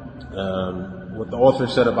what the author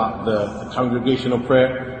said about the congregational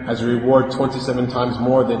prayer has a reward 27 times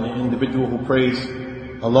more than an individual who prays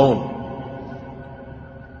alone.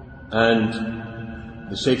 And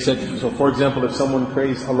the Shaykh said, so for example, if someone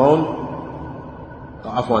prays alone,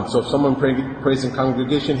 so if someone prays in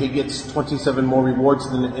congregation, he gets 27 more rewards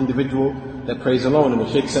than an individual that prays alone. And the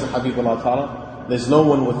Shaykh said, Habibullah Ta'ala, there's no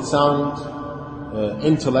one with sound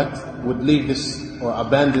intellect would leave this or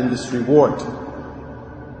abandon this reward.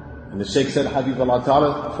 And the Shaykh said, Habibullah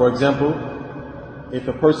Ta'ala, for example, if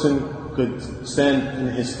a person could stand in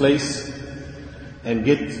his place and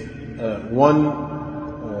get one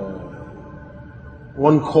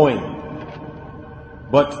coin,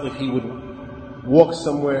 but if he would walk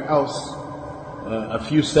somewhere else a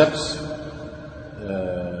few steps,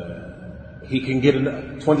 he can get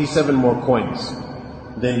 27 more coins.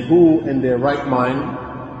 Then who in their right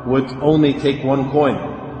mind would only take 1 coin?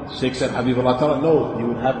 The Shaykh said, Habibullah Ta'ala, no,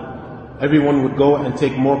 everyone would go and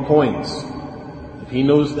take more coins. If he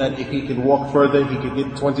knows that if he could walk further, he could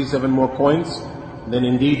get 27 more coins, then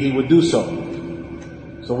indeed he would do so.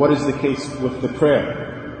 So what is the case with the prayer?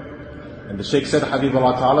 And the Shaykh said,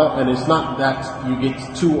 Habibullah Ta'ala, and it's not that you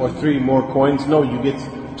get 2 or 3 more coins, no, you get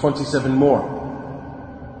 27 more.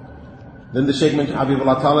 Then the Shaykh mentioned,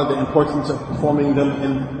 Habibullah Ta'ala, the importance of performing them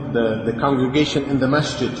in the congregation in the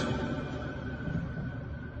masjid.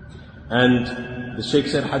 And the Shaykh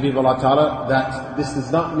said, Habibullah Ta'ala, that this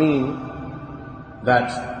does not mean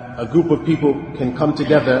that a group of people can come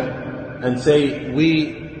together and say,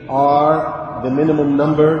 we are the minimum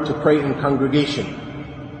number to pray in congregation,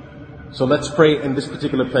 so let's pray in this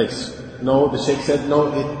particular place. No, the Shaykh said,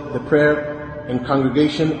 no, the prayer in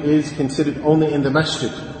congregation is considered only in the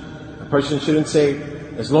masjid. A person shouldn't say,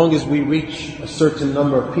 as long as we reach a certain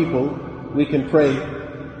number of people, we can pray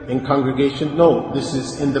in congregation. No, this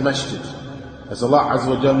is in the masjid. As Allah Azza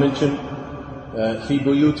wa Jal mentioned, فِي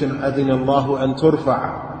بُيُوتٍ أَذِنَ اللَّهُ أَن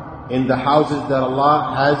تُرْفَعَ, in the houses that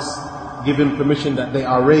Allah has given permission that they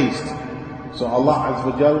are raised. So Allah Azza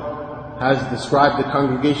wa Jal has described the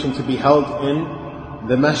congregation to be held in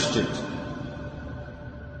the masjid.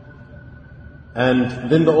 And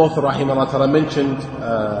then the author rahimahullah ta'ala mentioned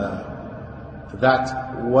that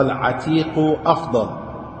وَالْعَتِيقُ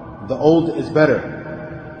أَفْضَلُ, the old is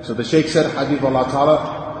better. So the Shaykh said, Habibullah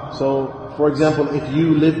Ta'ala, so for example, if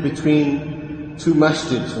you live between two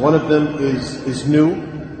masjids, one of them is new,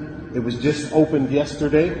 it was just opened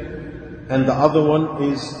yesterday, and the other one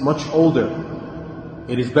is much older,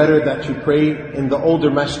 it is better that you pray in the older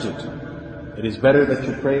masjid. It is better that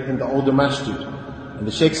you pray in the older masjid. And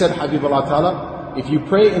the Shaykh said, Habibullah Ta'ala, if you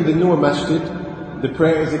pray in the newer masjid, the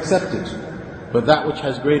prayer is accepted. But that which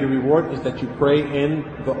has greater reward is that you pray in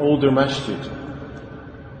the older masjid.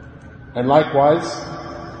 And likewise,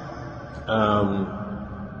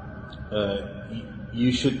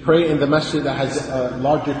 you should pray in the masjid that has a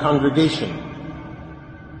larger congregation.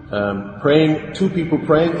 Two people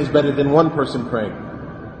praying is better than one person praying.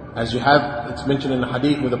 As you have, it's mentioned in the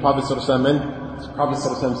hadith where the Prophet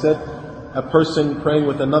ﷺ said, a person praying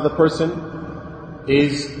with another person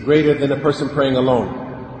is greater than a person praying alone.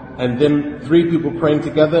 And then 3 people praying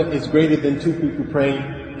together is greater than 2 people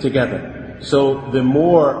praying together. So the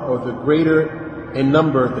more or the greater in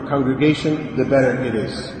number the congregation, the better it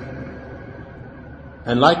is.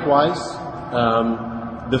 And likewise,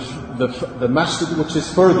 the masjid which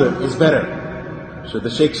is further is better. So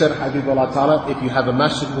the Shaykh said, Habibullah Ta'ala, if you have a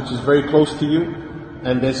masjid which is very close to you,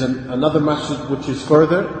 and there's another masjid which is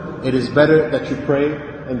further, it is better that you pray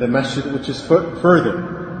in the masjid which is further.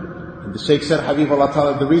 And the Shaykh said, Habibullah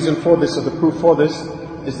Ta'ala, the reason for this, or the proof for this,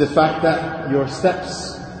 is the fact that your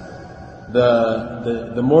steps,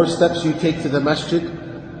 the more steps you take to the masjid,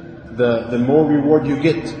 the more reward you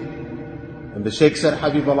get. And the Shaykh said,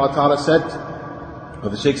 Habibullah Ta'ala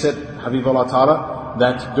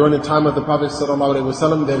that during the time of the Prophet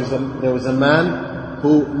ﷺ, there was a man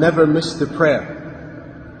who never missed the prayer.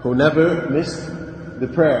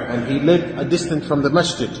 And he lived a distance from the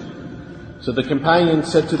masjid. So the companion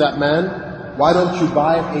said to that man, why don't you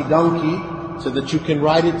buy a donkey so that you can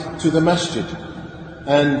ride it to the masjid?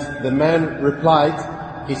 And the man replied,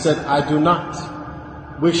 he said, I do not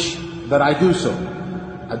wish that I do so.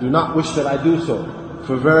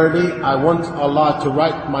 For verily, I want Allah to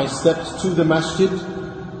write my steps to the masjid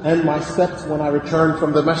and my steps when I return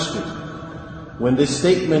from the masjid. When this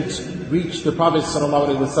statement reached the Prophet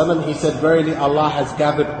ﷺ, he said, verily Allah has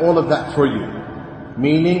gathered all of that for you.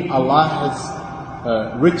 Meaning Allah has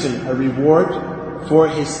written a reward for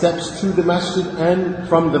his steps to the masjid and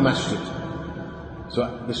from the masjid. So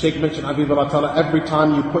the Shaykh mentioned, Habibullah Ta'ala, every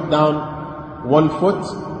time you put down one foot,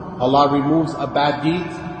 Allah removes a bad deed.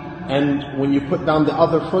 And when you put down the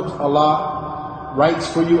other foot, Allah writes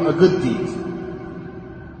for you a good deed.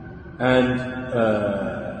 And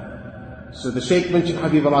so the Shaykh mentioned,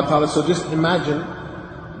 Habibullah Ta'ala, so just imagine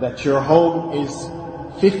that your home is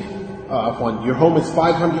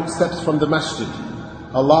 500 steps from the masjid.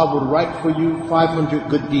 Allah would write for you 500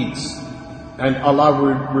 good deeds. And Allah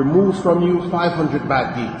will remove from you 500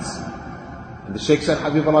 bad deeds. And the Shaykh said,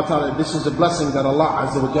 Habibullah Ta'ala, this is a blessing that Allah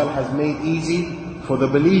Azza wa Jal has made easy for the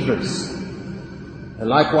believers. And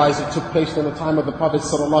likewise, it took place in the time of the Prophet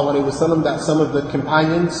ﷺ that some of the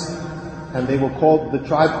companions, and they were called the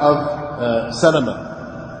tribe of Salama,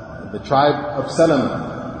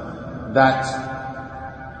 that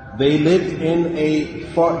they lived a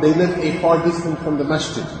far distance from the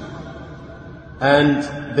masjid, and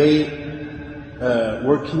they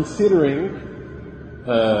were considering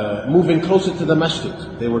moving closer to the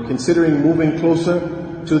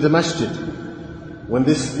masjid. When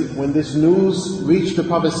this news reached the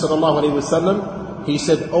Prophet ﷺ, he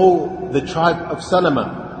said, "Oh, the tribe of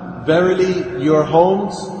Salama, verily your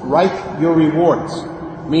homes write your rewards."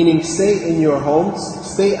 Meaning, stay in your homes,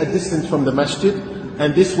 stay a distance from the masjid,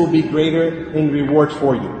 and this will be greater in reward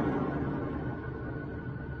for you.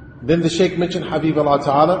 Then the Shaykh mentioned, Habibullah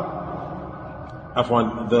Ta'ala,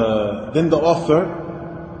 then the author,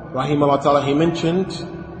 Rahimahullah Ta'ala, he mentioned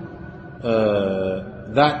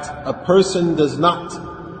that a person does not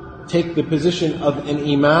take the position of an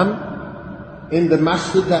imam in the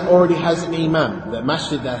masjid that already has an imam. The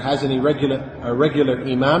masjid that has a regular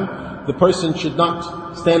imam, the person should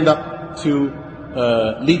not stand up to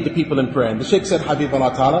lead the people in prayer. And the Shaykh said,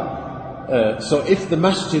 Habibullah Ta'ala, so if the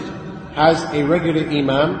masjid has a regular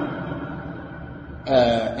imam,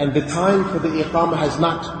 and the time for the iqamah has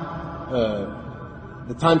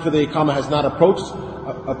not approached,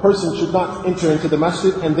 a person should not enter into the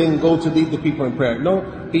masjid and then go to lead the people in prayer. No,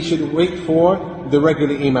 he should wait for the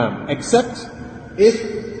regular imam. Except if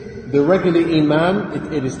the regular imam,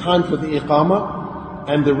 it is time for the iqamah,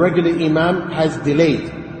 and the regular imam has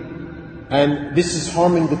delayed, and this is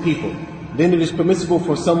harming the people, then it is permissible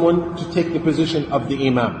for someone to take the position of the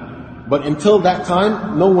imam. But until that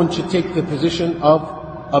time, no one should take the position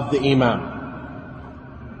of the imam.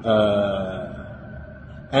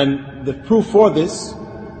 And the proof for this,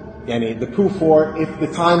 the proof for if the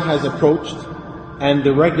time has approached and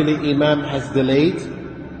the regular imam has delayed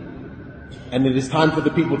and it is time for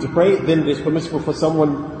the people to pray, then it is permissible for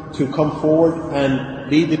someone to come forward and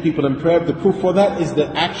lead the people in prayer. The proof for that is the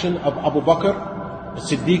action of Abu Bakr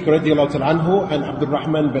Siddiq radiallahu ta'ala anhu and Abdul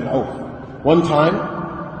Rahman bin Auf. One time,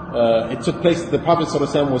 it took place that the Prophet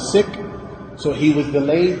ﷺ was sick, so he was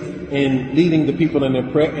delayed in leading the people in the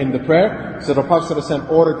prayer. So the Prophet ﷺ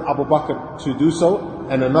ordered Abu Bakr to do so,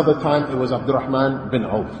 and another time it was Abdul Rahman bin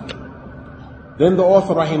Auf. Then the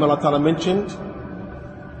author rahimahullah ta'ala mentioned,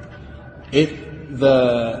 if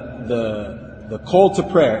the call to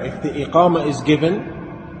prayer, if the iqamah is given,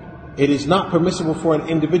 it is not permissible for an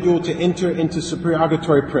individual to enter into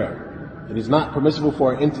supererogatory prayer. It is not permissible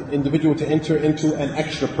for an individual to enter into an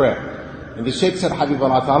extra prayer. And the Shaykh said,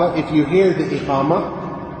 Habibullah Ta'ala, if you hear the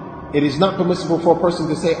iqamah, it is not permissible for a person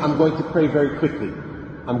to say, I'm going to pray very quickly.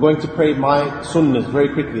 I'm going to pray my sunnahs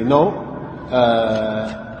very quickly. No.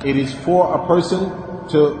 It is for a person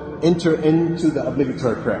to enter into the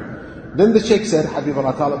obligatory prayer. Then the Shaykh said,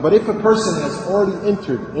 Habibullah Ta'ala, but if a person has already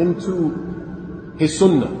entered into his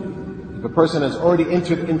sunnah, if a person has already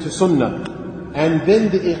entered into sunnah, and then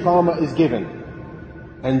the iqamah is given,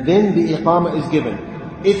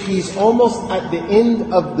 if he's almost at the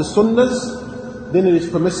end of the sunnahs, then it is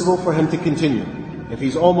permissible for him to continue. If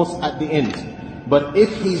he's almost at the end. But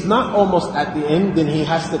if he's not almost at the end, then he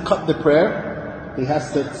has to cut the prayer. He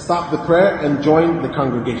has to stop the prayer and join the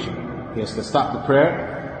congregation. He has to stop the prayer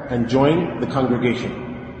and join the congregation.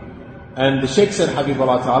 And the Shaykh said,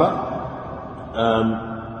 Habibullah Ta'ala,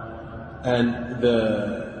 and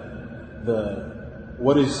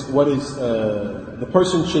what the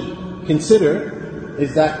person should consider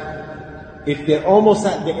is that if they're almost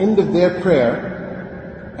at the end of their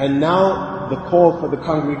prayer and now the call for the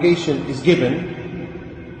congregation is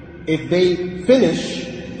given, if they finish,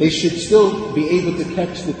 they should still be able to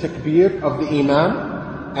catch the takbir of the imam,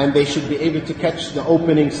 and they should be able to catch the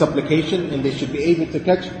opening supplication, and they should be able to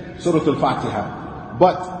catch Surah Al-Fatiha.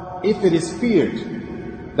 But if it is feared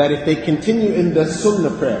that if they continue in the sunnah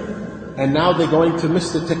prayer and now they're going to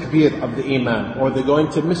miss the takbir of the imam, or they're going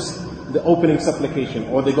to miss the opening supplication,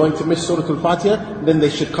 or they're going to miss Surah Al-Fatiha, then they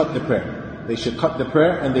should cut the prayer. They should cut the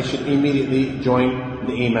prayer and they should immediately join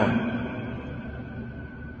the imam.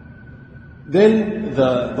 Then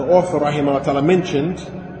the author rahimahullah ta'ala mentioned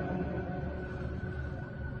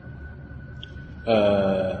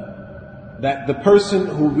that the person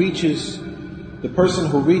who reaches the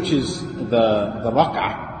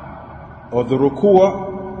rak'ah or the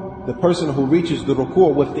ruku', the person who reaches the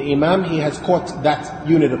ruku' with the imam, he has caught that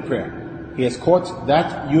unit of prayer. He has caught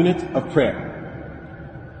that unit of prayer.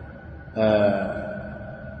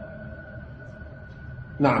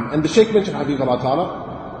 And the Shaykh mentioned, Habibullah Ta'ala,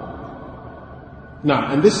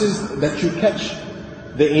 and this is that you catch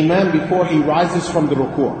the imam before he rises from the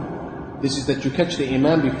ruku'. This is that you catch the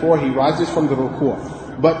imam before he rises from the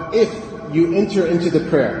ruku'. But if you enter into the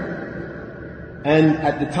prayer, and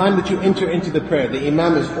at the time that you enter into the prayer, the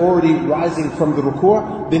imam is already rising from the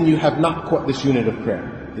ruku', then you have not caught this unit of prayer.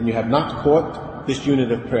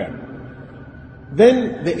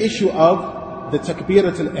 Then the issue of the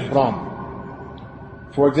takbirat al-ihram.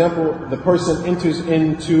 For example, the person enters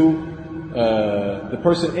into the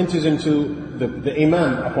person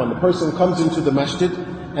comes into the masjid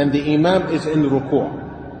and the imam is in the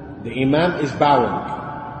ruku'. The imam is bowing.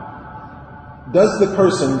 Does the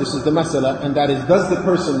person, this is the masala, and that is, does the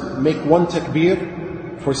person make one takbir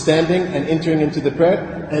for standing and entering into the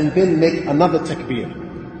prayer, and then make another takbir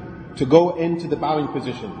to go into the bowing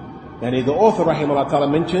position? And the author rahimahullah ta'ala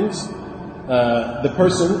mentions the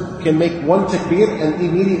person can make one takbir and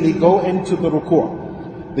immediately go into the ruku'.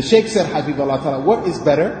 The Shaykh said, Habibullah Ta'ala, what is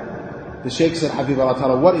better?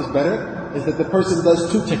 Is that the person does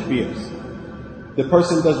two takbirs. The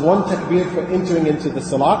person does one takbir for entering into the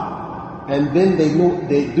salah, and then they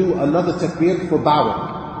do another takbir for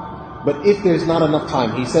bowing. But if there's not enough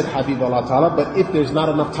time, he said, Habibullah Ta'ala, but if there's not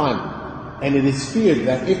enough time, and it is feared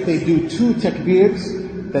that if they do two takbirs,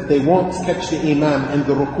 that they won't catch the imam in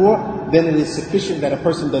the ruku', then it is sufficient that a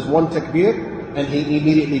person does one takbir, and he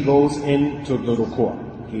immediately goes into the ruku'.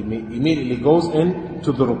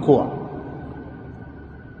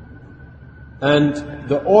 And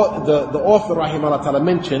the author rahimahullah ta'ala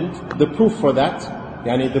mentioned the proof for that,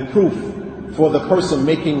 the proof for the person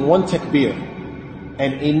making one takbir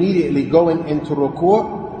and immediately going into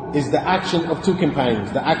ruku' is the action of two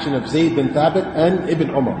companions, the action of Zayd bin Thabit and Ibn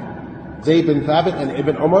Umar. Zayd bin Thabit and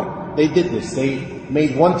Ibn Umar, they did this. They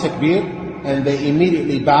made one takbir and they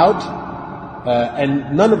immediately bowed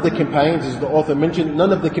And none of the companions, as the author mentioned,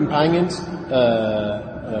 none of the companions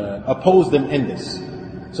opposed them in this.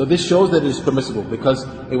 So this shows that it is permissible, because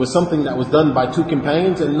it was something that was done by two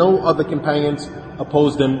companions and no other companions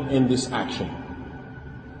opposed them in this action.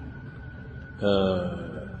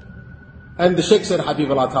 And the Shaykh said,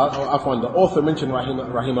 Habibullah Ta'ala, the author mentioned,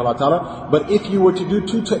 Rahimahullah Ta'ala, but if you were to do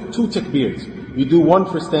two takbirs, you do one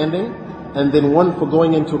for standing and then one for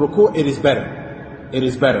going into ruku', it is better. It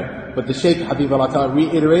is better. But the Shaykh Habibullah Ta'ala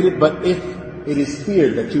reiterated, but if it is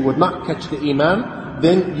feared that you would not catch the Imam,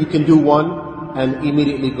 then you can do one and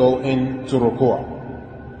immediately go into ruku'.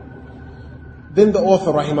 Then the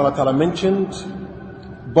author Rahimahullah Ta'ala mentioned,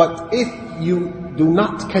 but if you do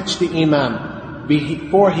not catch the Imam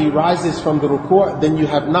before he rises from the ruku', then you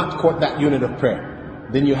have not caught that unit of prayer.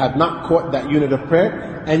 Then you have not caught that unit of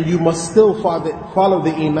prayer, and you must still follow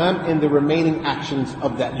the Imam in the remaining actions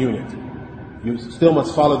of that unit. You still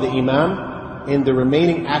must follow the Imam in the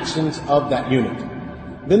remaining actions of that unit.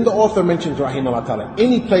 Then the author mentions, Rahimahullah Ta'ala,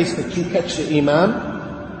 any place that you catch the Imam,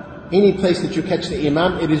 it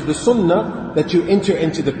is the sunnah that you enter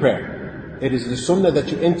into the prayer. It is the sunnah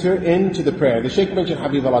that you enter into the prayer. The Shaykh mentioned,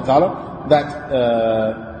 Habibullah Ta'ala,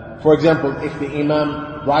 that, for example, if the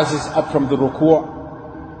Imam rises up from the ruku'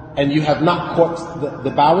 and you have not caught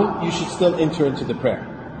the bowing, you should still enter into the prayer.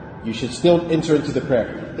 You should still enter into the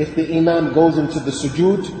prayer. If the Imam goes into the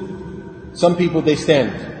sujood, some people they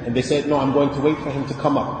stand and they say, no, I'm going to wait for him to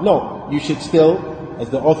come up. No, you should still, as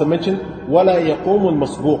the author mentioned, وَلَا يَقُومُ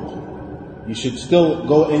الْمَصْبُوقُ. You should still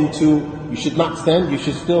go into, you should not stand, you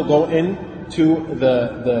should still go into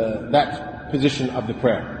that position of the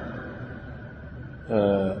prayer.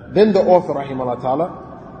 Then the author Rahimahullah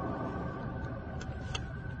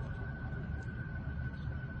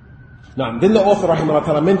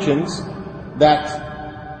Ta'ala mentions that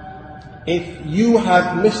if you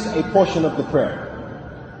have missed a portion of the prayer,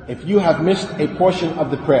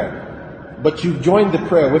 but you've joined the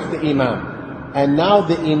prayer with the Imam, and now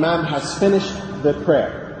the Imam has finished the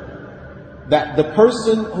prayer, that the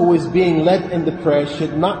person who is being led in the prayer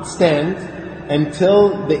should not stand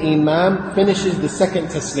until the Imam finishes the second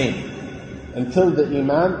taslim.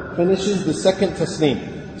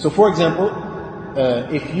 So for example,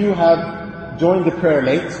 if you have joined the prayer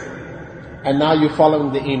late and now you're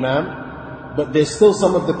following the Imam, but there's still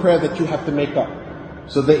some of the prayer that you have to make up.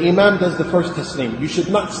 So the Imam does the first taslim. You should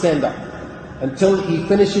not stand up until he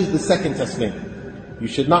finishes the second taslim. You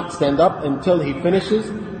should not stand up until he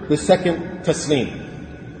finishes the second taslim.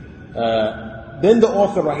 Then the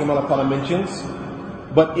author Rahimahullah Ta'ala mentions,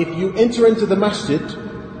 but if you enter into the masjid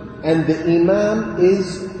and the Imam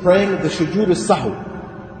is praying the sujood as-sahw,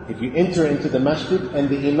 if you enter into the masjid and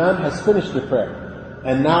the Imam has finished the prayer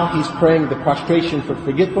and now he's praying the prostration for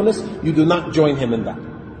forgetfulness, you do not join him in that.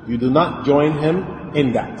 You do not join him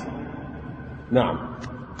in that. Now,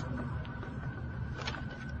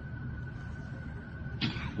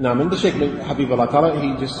 in the Shaykh Habibullah Ta'ala,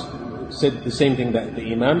 he just said the same thing that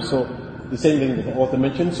the Imam, so the same thing that the author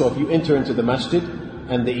mentioned. So if you enter into the masjid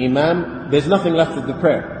and the Imam, there's nothing left of the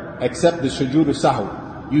prayer except the sujood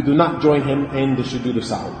as-sahw. You do not join him in the sujood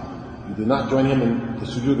as-sahw.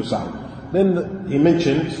 Then he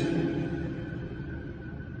mentioned,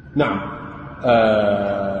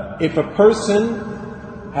 if a person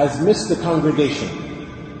has missed the congregation,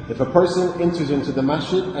 if a person enters into the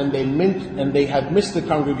masjid and they have missed the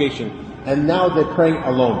congregation and now they're praying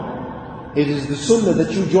alone, it is the sunnah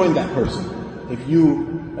that you join that person. If you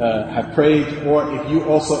have prayed, or if you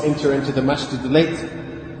also enter into the masjid late,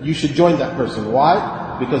 you should join that person. Why?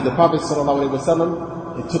 Because the Prophet ﷺ,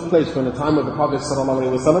 it took place from the time of the Prophet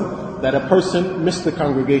ﷺ that a person missed the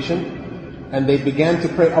congregation and they began to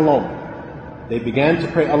pray alone.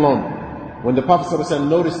 When the Prophet ﷺ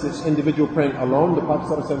noticed this individual praying alone, the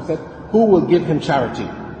Prophet ﷺ said, who will give him charity?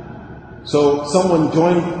 So someone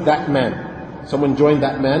joined that man,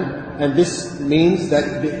 and this means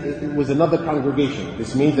that it was another congregation.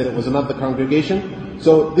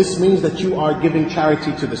 So this means that you are giving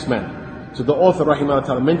charity to this man. So the author Rahimahullah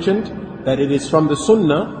Ta'ala mentioned that it is from the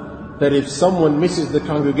sunnah that if someone misses the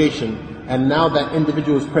congregation and now that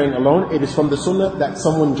individual is praying alone, it is from the sunnah that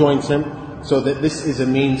someone joins him, so that this is a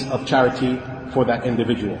means of charity for that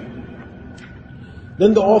individual.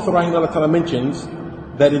 Then the author Rahimahullah Ta'ala mentions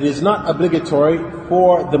that it is not obligatory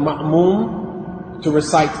for the ma'moom to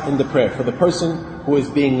recite in the prayer. For the person who is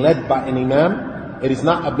being led by an imam, it is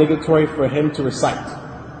not obligatory for him to recite.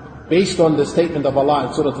 Based on the statement of Allah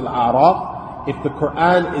in Surah Al-A'raf, if the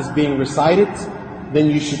Quran is being recited, then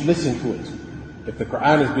you should listen to it.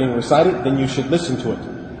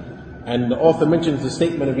 And the author mentions the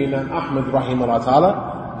statement of Imam Ahmad Rahimahullah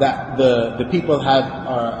Ta'ala that the people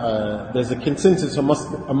have, there's a consensus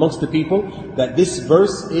amongst the people that this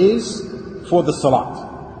verse is for the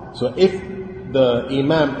salat. So if the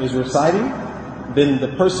imam is reciting, then the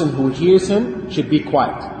person who hears him should be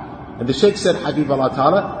quiet. And the Shaykh said, Habibullah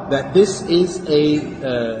Ta'ala, that this is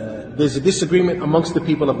there's a disagreement amongst the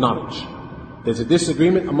people of knowledge. There's a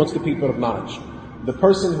disagreement amongst the people of knowledge. The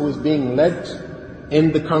person who is being led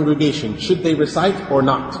in the congregation, should they recite or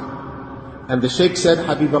not? And the Shaykh said,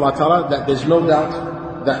 Habibullah Ta'ala, that there's no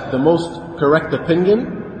doubt that the most correct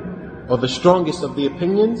opinion, or the strongest of the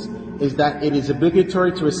opinions, is that it is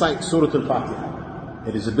obligatory to recite Surah Al-Fatiha.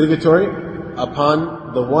 It is obligatory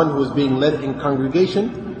upon the one who is being led in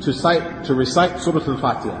congregation to recite Surah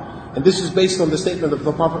Al-Fatiha. And this is based on the statement of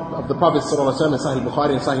the Prophet ﷺ in Sahih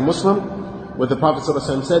Bukhari and Sahih Muslim, where the Prophet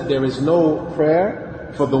ﷺ said, there is no prayer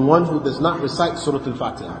for the one who does not recite Surah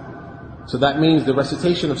Al-Fatiha. So that means the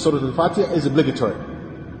recitation of Surah Al-Fatiha is obligatory,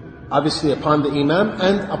 obviously upon the imam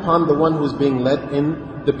and upon the one who is being led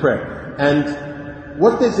in the prayer. And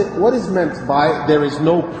what is meant by there is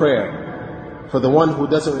no prayer for the one who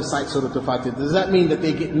doesn't recite Surah Al-Fatiha? Does that mean that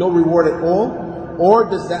they get no reward at all? Or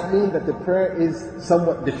does that mean that the prayer is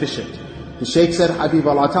somewhat deficient? The Shaykh said,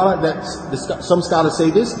 Habibullah Ta'ala, that some scholars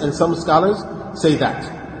say this and some scholars say that.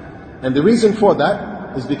 And the reason for that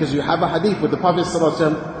is because you have a hadith with the Prophet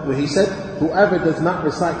ﷺ where he said, whoever does not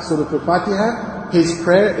recite Surah Al-Fatiha, his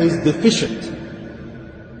prayer is deficient.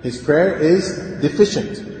 His prayer is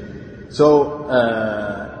deficient. So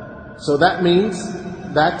that means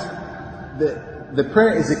that the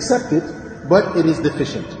prayer is accepted, but it is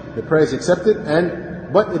deficient. The prayer is accepted,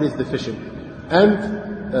 but it is deficient. And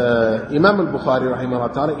Imam al-Bukhari,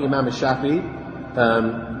 rahimahullah ta'ala, Imam al-Shafi'i,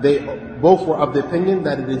 they both were of the opinion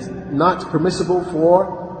that it is not permissible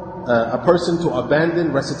for a person to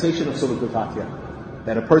abandon recitation of Surah Al-Fatiha.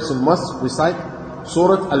 That a person must recite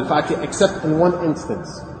Surah Al-Fatiha except in one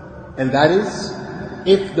instance. And that is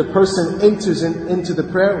if the person enters into the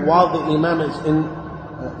prayer while the imam is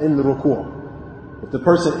in the ruku'. If the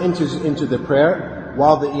person enters into the prayer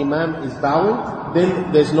while the imam is bowing,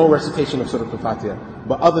 then there's no recitation of Surah Al-Fatiha.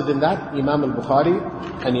 But other than that, Imam al-Bukhari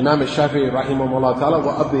and Imam al-Shafi'i rahimahullah ta'ala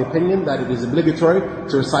were of the opinion that it is obligatory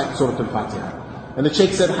to recite Surah Al-Fatiha. And the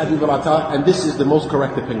Shaykh said, Habibullah Ta'ala, and this is the most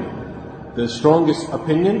correct opinion. The strongest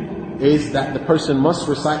opinion is that the person must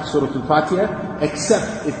recite Surah Al-Fatiha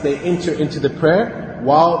except if they enter into the prayer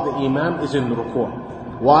while the imam is in the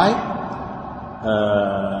ruku'. Why?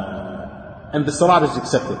 And the salat is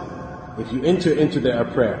accepted. If you enter into the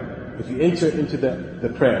prayer, if you enter into the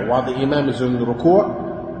prayer while the imam is in the ruku',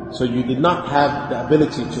 so you did not have the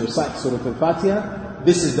ability to recite Surah Al-Fatiha,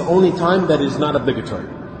 this is the only time that is not obligatory.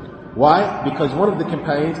 Why? Because one of the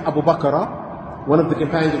companions, Abu Bakr, one of the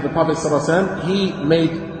companions of the Prophet ﷺ, he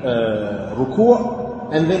made ruku'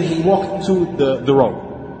 and then he walked to the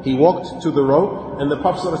row. He walked to the row and the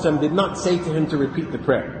Prophet ﷺ did not say to him to repeat the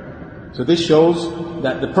prayer. So this shows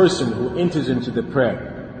that the person who enters into the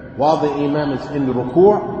prayer while the imam is in the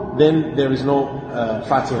ruku', then there is no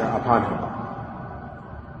Fatiha upon him.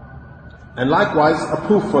 And likewise, a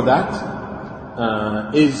proof for that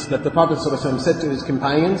is that the Prophet ﷺ said to his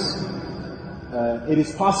companions, it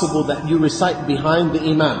is possible that you recite behind the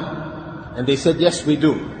imam. And they said, yes, we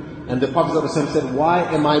do. And the Prophet ﷺ said, why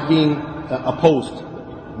am I being opposed?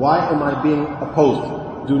 Why am I being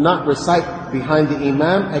opposed? Do not recite behind the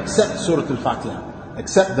imam except Surah Al-Fatiha,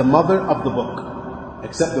 except the mother of the book.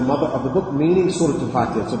 Except the mother of the book, meaning Surah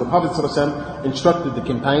Al-Fatiha. So the Prophet ﷺ instructed the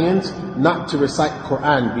companions not to recite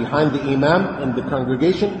Quran behind the imam in the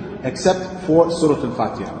congregation except for Surah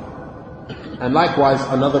Al-Fatiha. And likewise,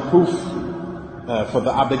 another proof for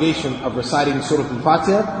the obligation of reciting Surah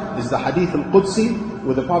Al-Fatiha is the Hadith Al-Qudsi,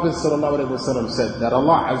 where the Prophet ﷺ said that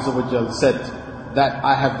Allah Azza wa Jal said that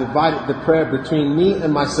I have divided the prayer between me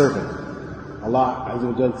and my servant. Allah Azza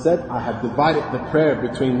wa Jal said, I have divided the prayer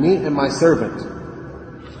between me and my servant.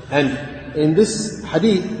 And in this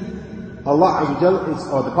hadith, Allah Azza wa Jal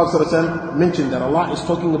or the Prophet ﷺ mentioned that Allah is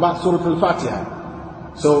talking about Surah Al-Fatiha.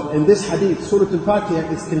 So in this hadith, Surah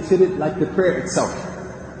Al-Fatiha is considered like the prayer itself.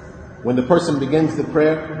 When the person begins the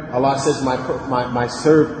prayer, Allah says, my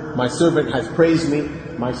servant has praised me,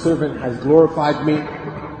 my servant has glorified me.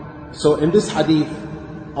 So in this hadith,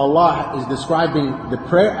 Allah is describing the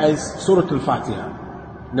prayer as Surah Al-Fatiha.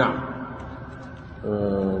 Now,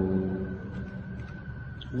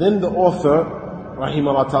 then the author,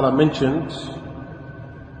 rahimahullah ta'ala, mentioned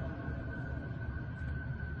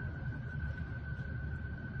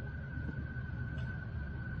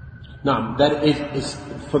that is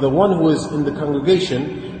for the one who is in the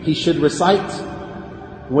congregation, he should recite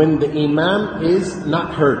when the imam is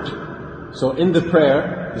not heard. So in the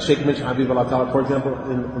prayer, the Shaykh mentioned, Habibullah Ta'ala, for example,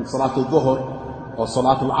 in Salatul Dhuhr or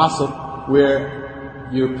Salatul Asr, where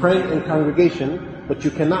you're praying in congregation, but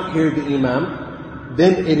you cannot hear the Imam,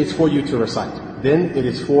 then it is for you to recite. Then it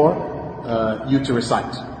is for you to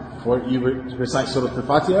recite. For you to recite Surah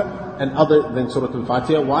Al-Fatiha and other than Surah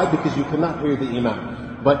Al-Fatiha. Why? Because you cannot hear the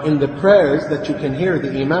Imam. But in the prayers that you can hear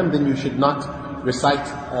the Imam, then you should not recite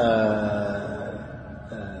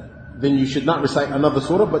another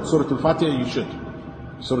surah, but Surah Al-Fatiha you should.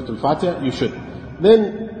 Surah Al-Fatiha you should.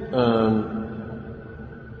 Then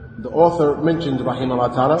the author mentioned,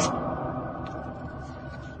 rahimahullah ta'ala,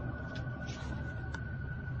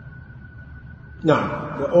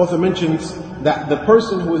 now, the author mentions that the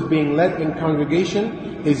person who is being led in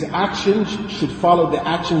congregation, his actions should follow the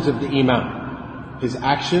actions of the Imam. His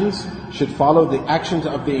actions should follow the actions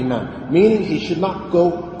of the Imam. Meaning he should not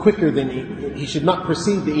go quicker than, he should not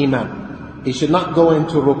precede the Imam. He should not go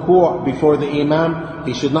into ruku' before the Imam.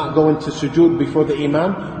 He should not go into sujood before the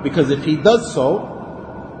Imam. Because if he does so,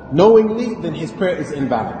 knowingly, then his prayer is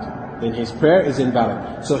invalid.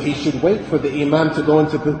 So he should wait for the Imam to go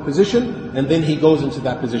into position, and then he goes into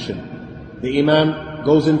that position. The Imam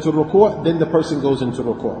goes into ruku', then the person goes into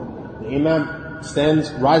ruku'. The Imam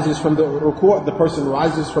rises from the ruku', the person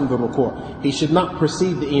rises from the ruku'. He should not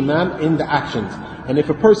precede the Imam in the actions. And if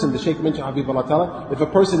a person, the Shaykh mentioned, Habibullah Ta'ala, if a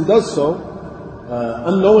person does so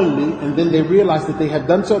unknowingly, and then they realize that they have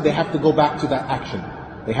done so, they have to go back to that action.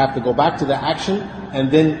 They have to go back to the action and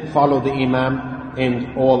then follow the Imam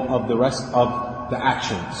in all of the rest of the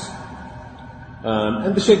actions.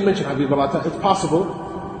 And the Shaykh mentioned, Habibullah Ta'ala, it's possible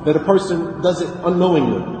that a person does it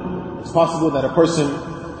unknowingly. It's possible that a person,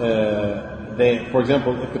 for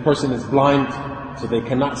example, if the person is blind, so they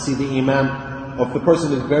cannot see the Imam, or if the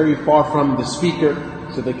person is very far from the speaker,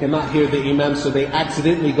 so they cannot hear the Imam, so they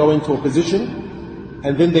accidentally go into a position,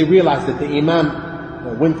 and then they realize that the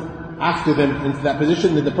Imam went after them into that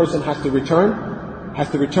position, then the person has to return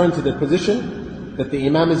to the position that the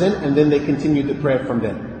Imam is in, and then they continue the prayer from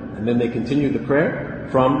there.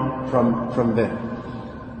 From there.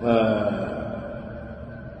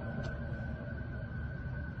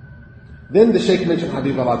 Then the Shaykh mentioned,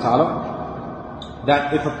 Habibullah Ta'ala,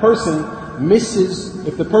 that if the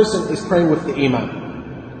person is praying with the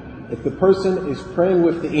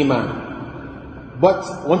Imam,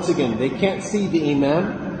 but once again, they can't see the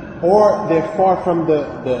Imam, or they're far from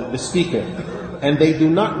the speaker, and they do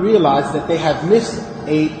not realize that they have missed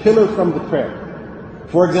a pillar from the prayer.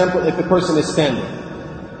 For example, if the person is standing,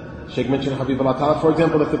 Shaykh mentioned, Habibullah Ta'ala, for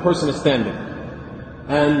example, if the person is standing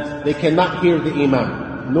and they cannot hear the Imam,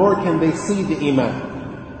 nor can they see the Imam,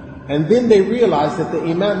 and then they realize that the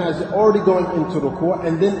Imam has already gone into ruku',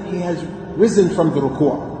 and then he has risen from the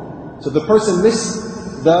ruku'. So the person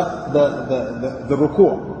missed the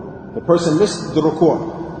ruku'. The person missed the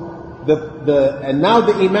ruku'. And now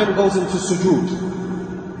the Imam goes into sujood.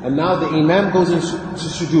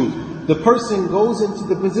 The person goes into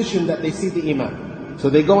the position that they see the Imam. So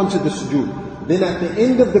they go into the sujood. Then at the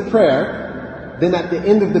end of the prayer,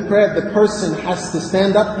 the person has to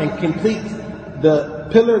stand up and complete the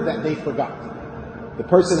pillar that they forgot. The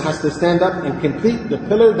person has to stand up and complete the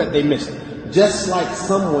pillar that they missed. Just like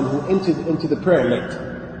someone who entered into the prayer late.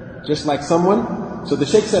 So the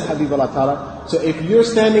Shaykh said, Habibullah Ta'ala, so if you're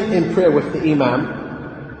standing in prayer with the Imam,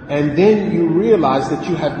 and then you realize that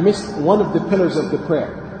you have missed one of the pillars of the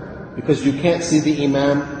prayer, because you can't see the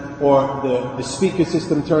Imam, or the speaker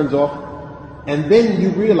system turns off, and then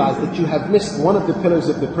you realize that you have missed one of the pillars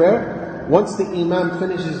of the prayer, once the Imam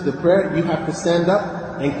finishes the prayer, you have to stand up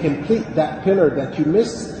and complete that pillar that you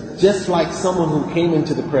missed, just like someone who came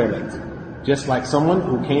into the prayer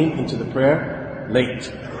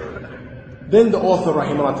late. Then the author,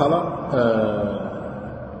 rahimahullah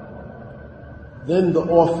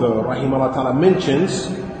ta'ala, mentions,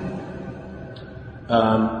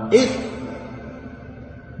 if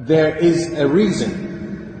there is a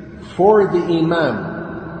reason for the Imam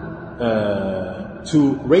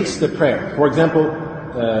to raise the prayer, for example,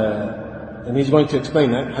 and he's going to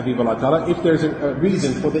explain that, Habibullah Ta'ala, if there's a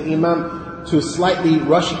reason for the Imam to slightly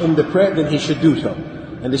rush in the prayer, then he should do so.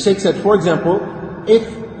 And the Shaykh said, for example, if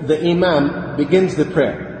the Imam begins the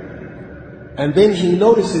prayer, and then he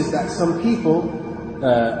notices that some people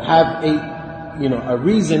have a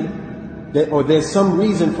reason, or there's some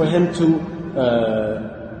reason for him to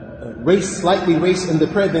slightly race in the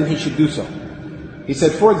prayer, then he should do so. He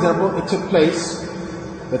said, for example, it took place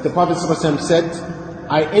that the Prophet ﷺ said,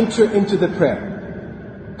 I enter into the prayer,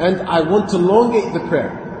 and I want to elongate the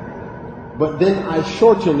prayer, but then I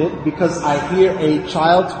shorten it because I hear a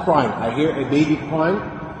child crying, I hear a baby crying.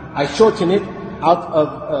 I shorten it out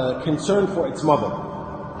of concern for its mother.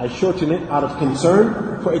 I shorten it out of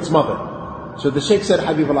concern for its mother. So the Shaykh said,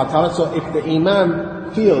 Habibullah Ta'ala, so if the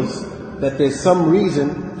Imam feels that there's some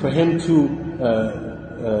reason for him to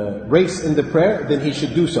race in the prayer, then he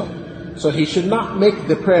should do so. So he should not make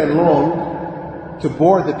the prayer long to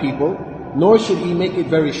bore the people, nor should he make it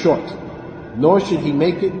very short.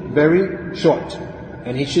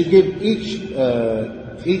 And he should give each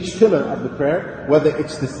pillar of the prayer, whether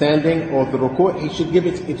it's the standing or the ruku', he should give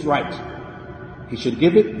it its right.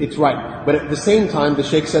 But at the same time, the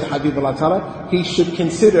Shaykh said, Habibullah Ta'ala, he should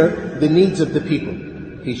consider the needs of the people.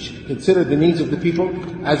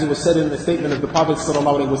 As it was said in the statement of the Prophet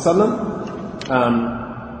Sallallahu Alaihi Wasallam.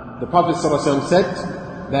 The Prophet Sallallahu Alaihi Wasallam said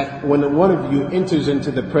that when one of you enters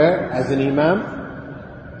into the prayer as an imam,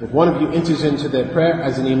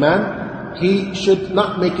 he should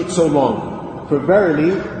not make it so long. For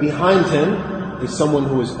verily, behind him is someone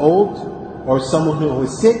who is old, or someone who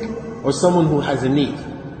is sick, or someone who has a need.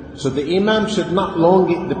 So the imam should not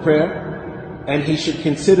elongate the prayer, and he should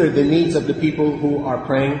consider the needs of the people who are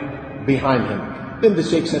praying behind him. Then the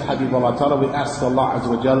Shaykh said, Habibullah Ta'ala, we ask Allah Azza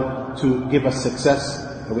wa Jal to give us success,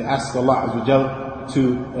 and we ask Allah Azza wa Jal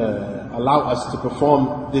to allow us to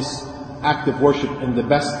perform this act of worship in the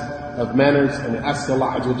best of manners, and we ask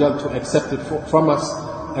Allah Azza wa Jal to accept it from us,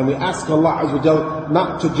 and we ask Allah Azza wa Jal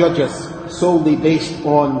not to judge us solely based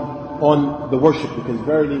on the worship, because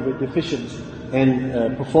verily we're deficient in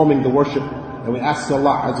performing the worship, and we ask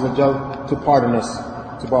Allah Azza wa Jal to pardon us.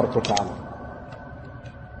 Tabarak wa Ta'ala.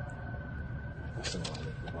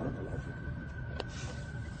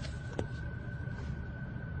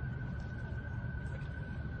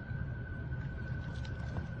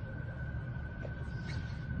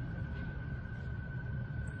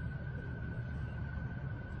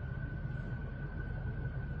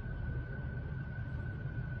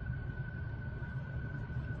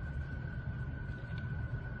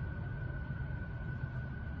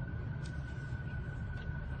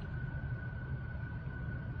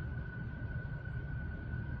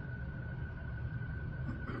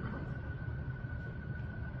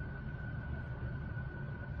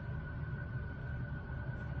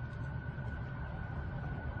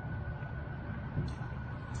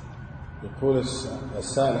 يقول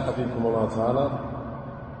السائل حفظكم الله تعالى: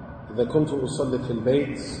 إذا كنت أصلي في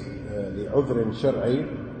البيت لعذر شرعي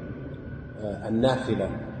النافلة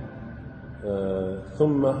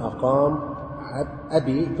ثم أقام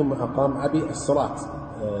أبي الصلاة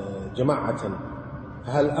جماعة،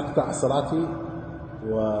 فهل أقطع صلاتي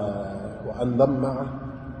وأنضم معه؟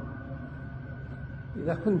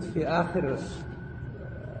 إذا كنت في آخر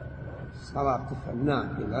صلاتك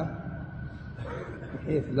النافلة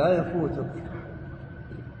بحيث لا يفوتك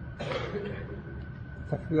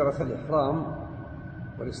تكبيرة الإحرام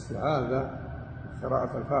والاستعاذة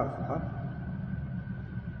وقراءة الفاتحة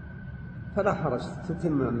فلا حرج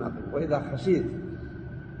تتم النافلة. وإذا خشيت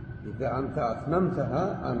إذا أنت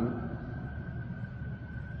أتممتها أن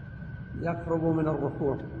يقرب من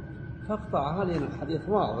الركوع فاقطعها، لأن الحديث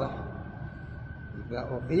واضح: إذا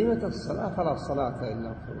أقيمت الصلاة فلا صلاة إلا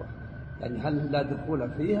مكتوبة. يعني هل لا دخول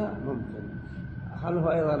فيها؟ ممكن. هل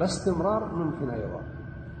هو أيضا لا استمرار؟ ممكن أيضا.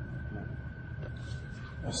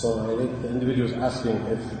 So the individual is asking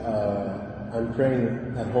if I'm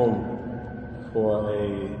praying at home for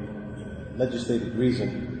a legislated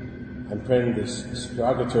reason. I'm praying this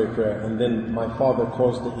supererogatory prayer, and then my father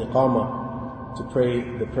caused the iqamah to pray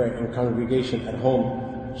the prayer in congregation at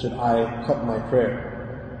home. Should I cut my prayer?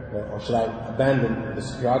 Or should I abandon the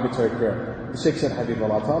supererogatory prayer? The Shaykh said,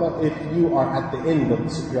 Habibullah Ta'ala, if you are at the end of the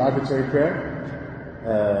supererogatory prayer,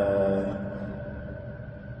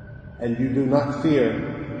 and you do not fear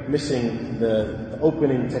missing the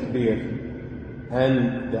opening takbir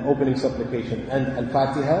and the opening supplication and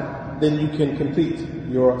al-Fatiha, then you can complete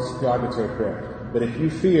your supererogatory prayer. But if you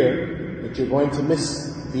fear that you're going to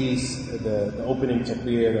miss the opening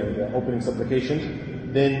takbir and the opening supplication,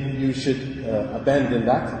 then you should abandon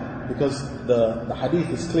that, because the hadith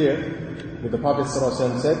is clear, where the Prophet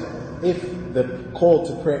ﷺ said, if the call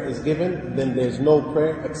to prayer is given, then there's no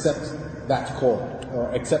prayer except that call, or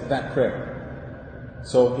except that prayer.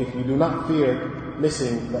 So if you do not fear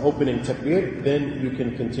missing the opening takbir, then you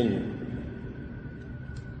can continue.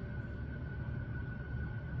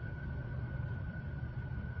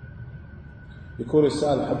 يقول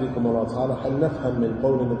السائل حفظكم الله تعالى: هل نفهم من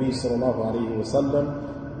قول النبي صلى الله عليه وسلم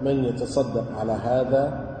من يتصدق على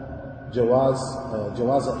هذا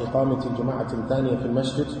جواز إقامة جماعة ثانية في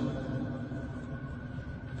المسجد؟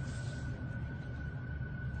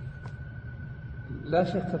 لا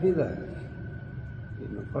شك في ذلك.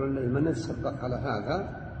 قال من يتصدق على هذا،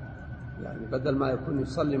 يعني بدل ما يكون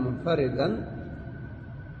يصلي منفردا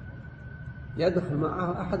يدخل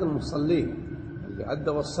معه أحد المصلين اللي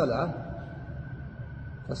أدوا الصلاة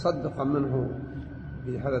تصدقا منه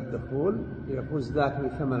بهذا الدخول ليفوز ذاك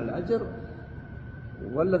بكمال الأجر،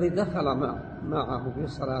 والذي دخل معه في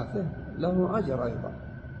صلاته له أجر أيضا.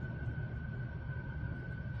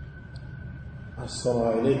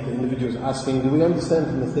 Assalamu alaikum. The individual is asking, do we understand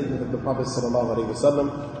from the statement of the Prophet sallallahu alaihi wasallam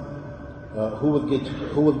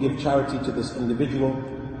who would give charity to this individual,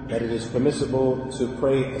 that it is permissible to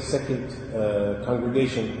pray a second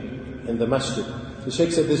congregation in the masjid? The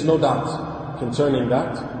Shaykh said there's no doubt concerning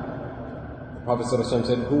that. The Prophet sallallahu alaihi wasallam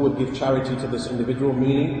said, who would give charity to this individual,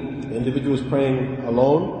 meaning the individual is praying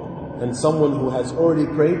alone and someone who has already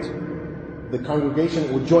prayed, the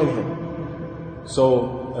congregation would join him.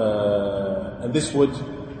 So and this would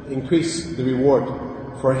increase the reward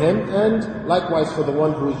for him and likewise for the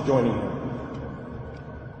one who is joining him.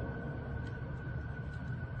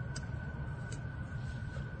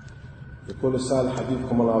 يقول السائل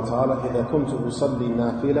حفظكم الله تعالى: إذا كنت أصلي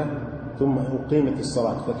نافلة ثم أقيمت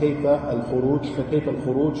الصلاة فكيف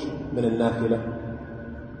الخروج من النافلة؟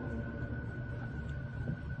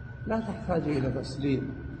 لا تحتاج إلى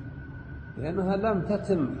تسليم لأنها لم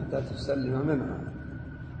تتم حتى تسلم منها،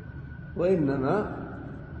 وإنما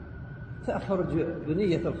تخرج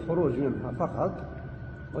بنية الخروج منها فقط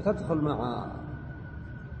وتدخل مع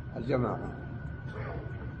الجماعة.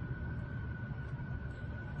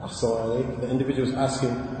 The individual is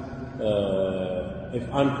asking if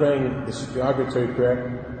I'm praying the supererogatory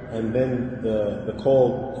prayer and then the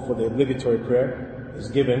call for the obligatory prayer is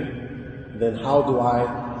given, then how do I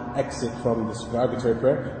exit from the supererogatory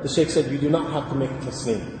prayer? The Shaykh said you do not have to make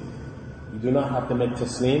taslim. You do not have to make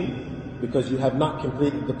taslim because you have not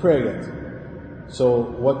completed the prayer yet.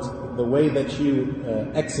 So the way that you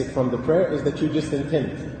exit from the prayer is that you just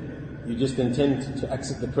intend. You just intend to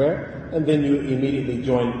exit the prayer and then you immediately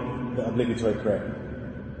join the obligatory prayer.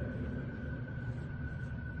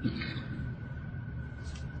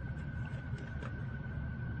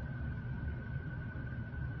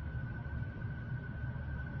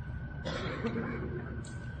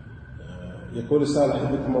 يقول السائل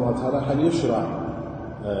حفظكم الله تعالى: هل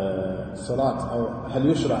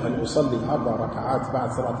يشرع أن أصلي 4 ركعات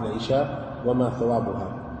بعد صلاة العشاء وما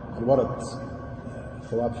ثوابها؟ هل ورد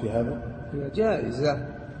ثواب في هذا؟ هي جائزة،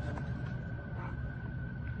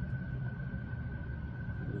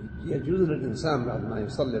 يجوز للإنسان بعد ما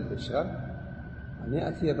يصلي العشاء أن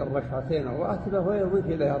يأتي بالركعتين الراتبة ويضيف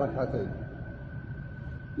إليها ركعتين،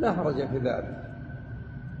 لا حرج في ذلك.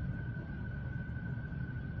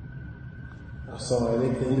 Assalamu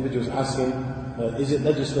alaikum. The individual is asking, is it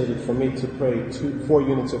legislated for me to pray 4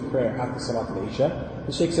 units of prayer after Salat al-Isha?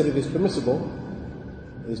 The Shaykh said it is permissible.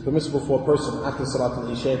 It is permissible for a person after Salat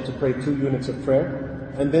al-Isha to pray 2 units of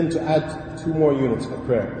prayer and then to add 2 more units of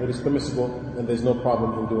prayer. It is permissible and there's no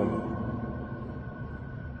problem in doing it.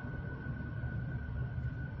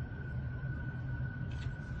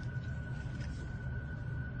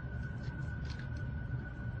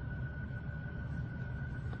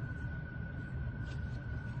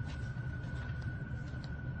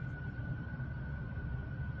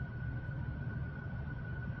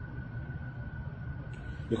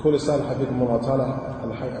 يقول السائل حفظكم الله تعالى: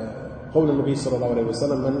 قول النبي صلى الله عليه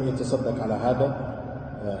وسلم من يتصدق على هذا،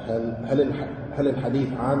 هل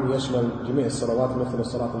الحديث عام يشمل جميع الصلوات مثل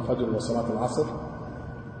صلاة الفجر وصلاة العصر؟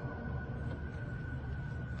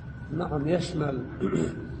 نعم يشمل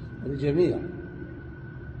الجميع،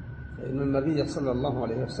 فإن النبي صلى الله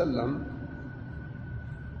عليه وسلم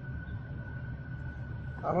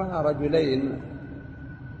رأى رجلين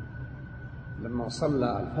لما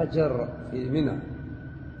صلى الفجر في منى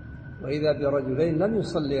وإذا برجلين لم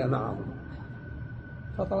يصلي معهم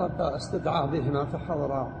فطلب استدعاء بهما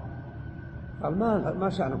فحضر، قال ما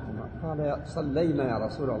شأنكما؟ قال صلينا يا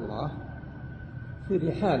رسول الله في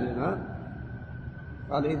رحالنا.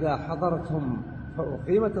 قال إذا حضرتم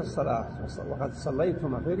فأقيمت الصلاة وقد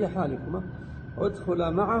صليتما في رحالكما ادخلا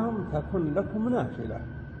معهم تكن لكم نافلة.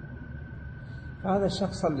 هذا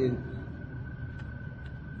الشخص اللي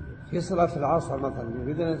في صلاة العصر مثلا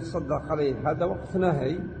يريد أن يتصدق عليه، هذا وقت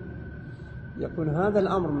نهي، يكون هذا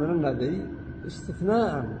الأمر من النبي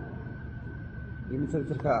استثناء لمثل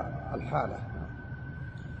تلك الحالة.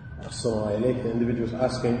 Assalamu alaikum. The individual is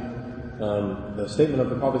asking the statement of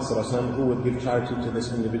the Prophet ﷺ, who would give charity to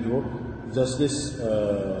this individual. Is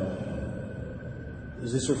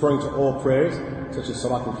this referring to all prayers such as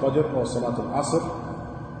Salat al-Fajr or Salat al-Asr?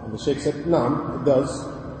 And the Shaykh said, Naam, it does,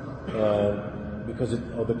 because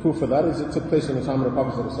the proof for that is it took place in the time of the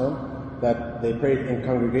Prophet ﷺ, that they prayed in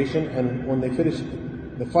congregation, and when they finished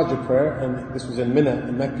the Fajr prayer, and this was in Mina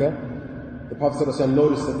in Mecca, the Prophet ﷺ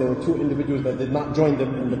noticed that there were two individuals that did not join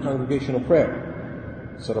them in the congregational prayer.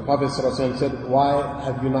 So the Prophet ﷺ said, why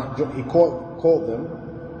have you not joined? He called them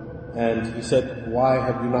and he said, why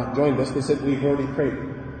have you not joined us? They said, we've already prayed.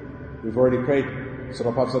 We've already prayed. So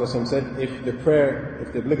the Prophet ﷺ said, if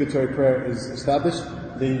the obligatory prayer is established,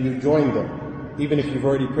 then you join them. Even if you've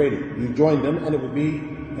already prayed it, you join them and it would be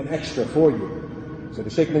an extra for you. So the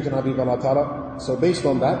Shaykh mentioned, Habibullah Ta'ala, so based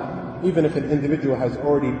on that, even if an individual has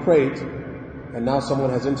already prayed and now someone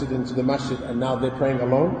has entered into the masjid and now they're praying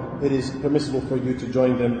alone, it is permissible for you to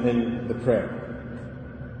join them in the prayer.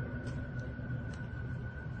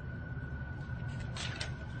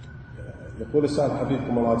 يقول السائل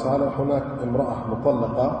حفظكم الله تعالى هناك امرأة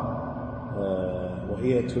مطلقة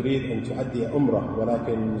وهي تريد أن تؤدي عمرة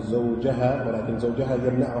ولكن زوجها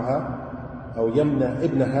يمنعها أو يمنع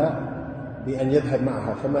ابنها بأن يذهب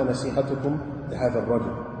معها، فما نصيحتكم لهذا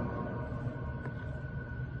الرجل؟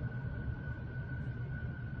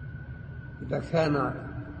 إذا كان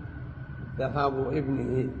ذهاب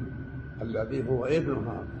ابنه الذي هو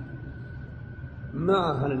ابنها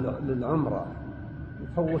معها للعمرة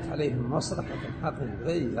يفوت عليهم مصلحة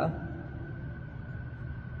حقيقية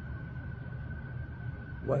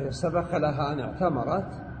وهي سبق لها أن اعتمرت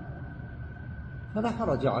فلا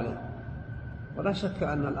حرج عليه، ولا شك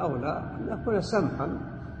أن الأولى أن يكون سمحا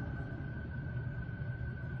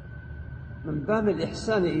من باب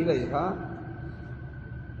الإحسان إليها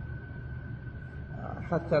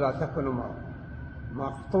حتى لا تكون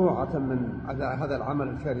مقطوعة من هذا العمل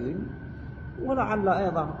الكريم، ولعل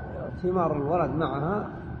أيضا ثمار الولد معها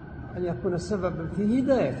أن يكون سببا في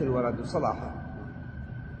هداية الولد وصلاحه.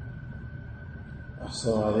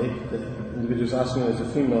 So the individual is asking, as a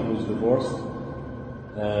female who's divorced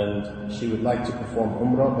and she would like to perform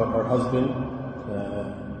Umrah, but her husband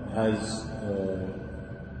has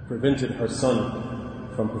prevented her son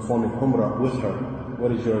from performing Umrah with her.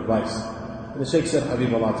 What is your advice? And the Shaykh said,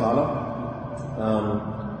 Habibullah Ta'ala,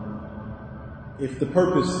 if the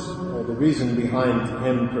purpose or the reason behind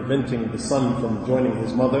him preventing the son from joining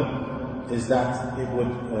his mother is that it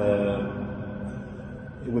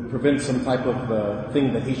would prevent some type of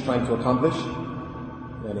thing that he's trying to accomplish,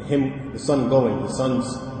 and the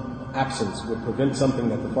son's absence would prevent something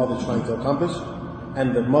that the father is trying to accomplish,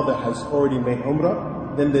 and the mother has already made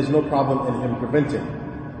Umrah, then there's no problem in him preventing.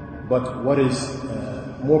 But what is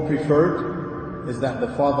more preferred is that the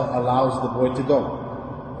father allows the boy to go.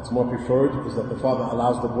 What's more preferred is that the father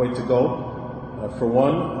allows the boy to go. For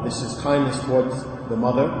one, this is kindness towards the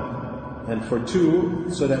mother, and for two,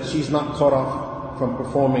 so that she's not cut off from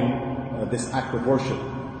performing this act of worship.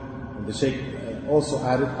 And the Shaykh also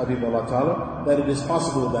added, Habibullah Ta'ala, that it is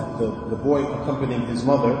possible that the boy accompanying his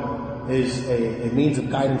mother is a means of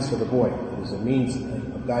guidance for the boy. It is a means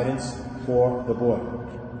of guidance for the boy.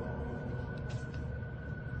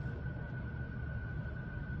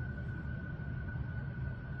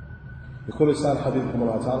 يقول السائل حبيبكم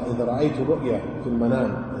الله تعالى إذا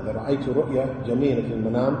رأيت رؤيا جميلة في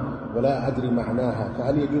المنام ولا أدري معناها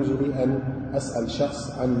فهل يجوز لي أن أسأل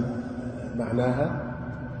شخص عن معناها؟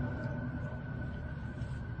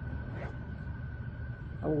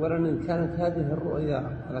 أولا إن كانت هذه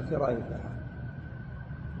الرؤيا التي رأيتها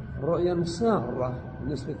رؤيا سارة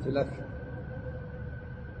بالنسبة لك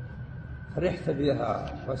فرحت بها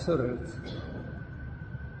وسررت،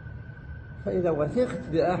 فإذا وثقت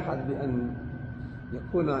بأحد بأن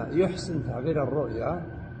يكون يحسن تعبير الرؤيا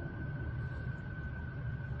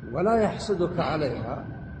ولا يحسدك عليها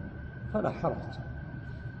فلا حرج.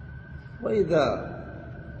 وإذا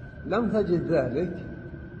لم تجد ذلك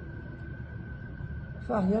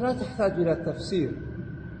فهي لا تحتاج إلى تفسير،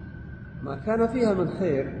 ما كان فيها من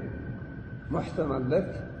خير محتمل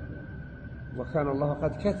لك وكان الله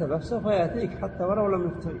قد كتبه سوف يأتيك حتى ولو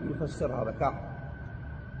لم يفسرها لك أحد.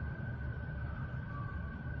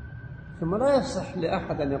 ثم لا يصح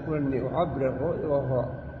لأحد أن يقول أني أعبر الرؤيا وهو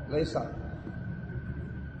ليس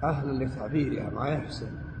أهلا لتعبيرها، ما يحسن،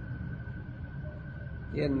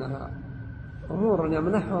 لأنها أمور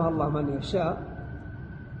يمنحها الله من يشاء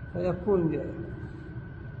فيكون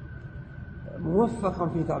موفقا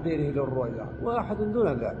في تعبيره للرؤيا وأحد دون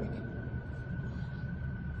ذلك.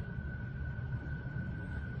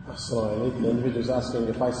 The individual is asking,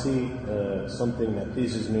 if I see something that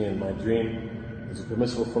pleases me in my dream, is it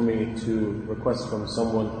permissible for me to request from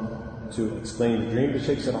someone to explain the dream? The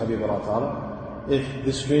Shaykh said, Habibullah Ta'ala, if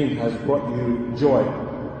this dream has brought you joy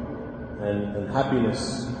and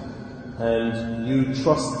happiness, and you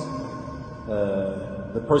trust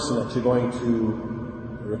the person that you're going to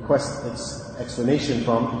request its explanation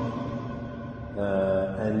from,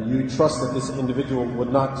 and you trust that this individual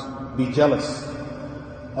would not be jealous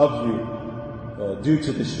of you due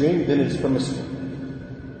to this dream, then it's permissible.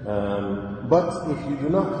 But if you do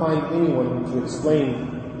not find anyone to explain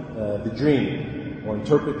the dream or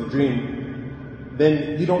interpret the dream,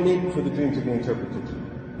 then you don't need for the dream to be interpreted.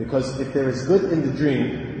 Because if there is good in the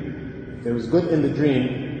dream,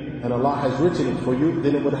 and Allah has written it for you,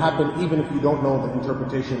 then it would happen even if you don't know the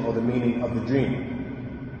interpretation or the meaning of the dream.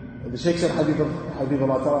 And the Shaykh said,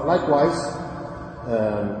 Habibullah Ta'ala, likewise,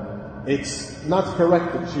 it's not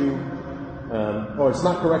correct that it's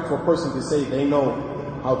not correct for a person to say they know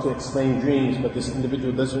how to explain dreams, but this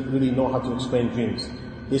individual doesn't really know how to explain dreams.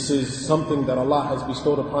 This is something that Allah has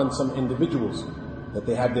bestowed upon some individuals, that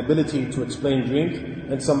they have the ability to explain dreams,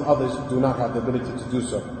 and some others do not have the ability to do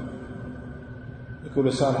so.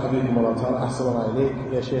 يقول سؤال حبيبكم الله تعالى أحسن الله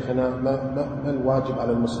إليك يا شيخنا ما الواجب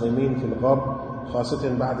على المسلمين في الغرب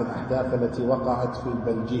خاصة بعد الأحداث التي وقعت في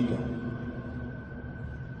بلجيكا؟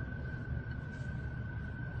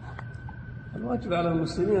 الواجب على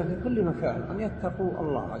المسلمين في كل مكان أن يتقوا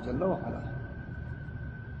الله جل وعلا،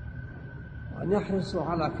 وأن يحرصوا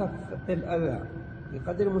على كف الأذى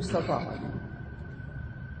بقدر المستطاع،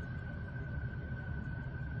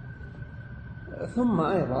 ثم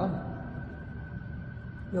أيضا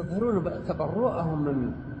يظهرون تبرؤهم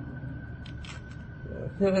من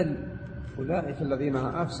فعل أولئك الذين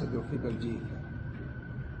أفسدوا في بلجيكا،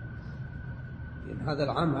 لأن هذا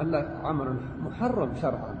العمل عمل محرم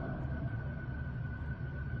شرعا.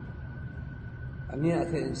 أن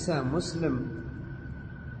يأتي إنسان مسلم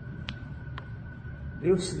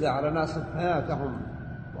ليفسد على ناس حياتهم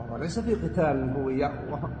وهو ليس في قتال هو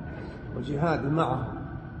وجهاد معه،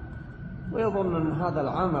 ويظن أن هذا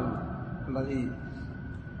العمل الذي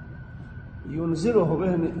ينزله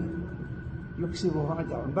به يكسبه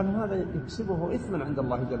أجرا، بل هذا يكسبه إثما عند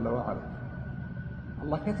الله جل وعلا.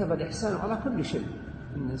 الله كتب الإحسان على كل شيء،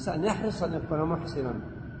 إن الإنسان يحرص أن يكون محسنا.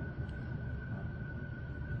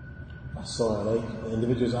 The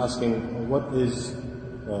individual is asking, what is,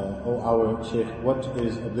 our Sheikh, what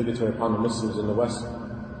is obligatory upon the Muslims in the West,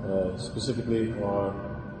 specifically or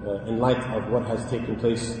in light of what has taken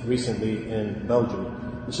place recently in Belgium?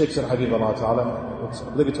 The Sheikh said, Habibullah Ta'ala, what's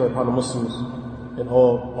obligatory upon the Muslims in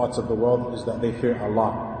all parts of the world is that they fear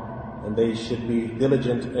Allah, and they should be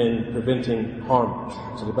diligent in preventing harm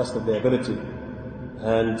to the best of their ability,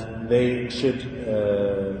 and they should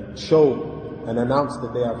show and announce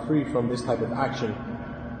that they are free from this type of action,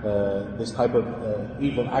 this type of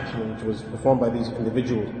evil action which was performed by these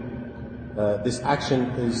individuals. This action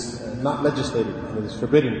is not legislated, and it is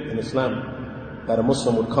forbidden in Islam, that a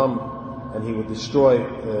Muslim would come and he would destroy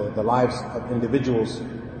the lives of individuals.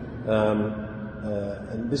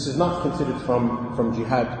 And this is not considered from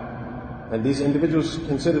jihad. And these individuals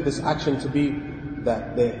consider this action to be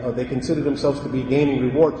that they consider themselves to be gaining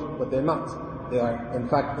reward, but they're not. They are in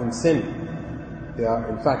fact in sin.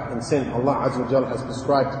 Allah Azza wa Jal has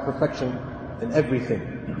prescribed perfection in everything.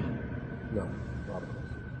 No.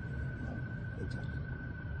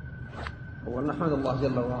 ونحمد الله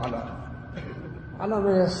جل وعلا على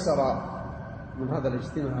ما يسر من هذا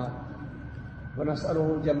الاجتماع،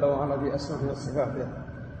 ونسأله جل وعلا بأسمائه وصفاته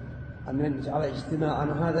أن يجعل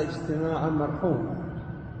اجتماعنا هذا اجتماعا مرحوما،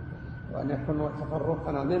 وأن يكون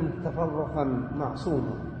تفرقنا منه تفرقا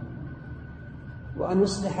معصوما، وأن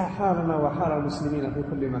يصلح حالنا وحال المسلمين في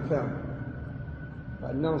كل مكان،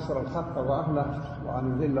 وأن ننصر الحق وأهله، وأن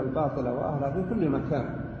نذل الباطل وأهله في كل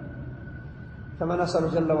مكان. كما نسأل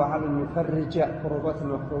جل وعلا أن يفرج كربات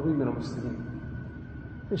المكروبين من المسلمين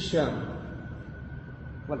في الشام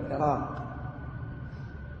والعراق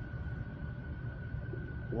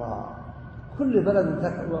وكل بلد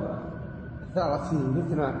ثارت فيه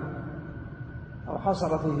فتنة أو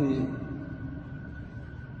حصل فيه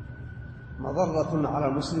مضرة على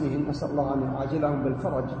المسلمين، نسأل الله أن يعاجلهم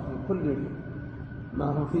بالفرج في كل ما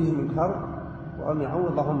هم فيه من كرب، وأن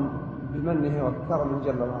يعوضهم بمنه وكرمه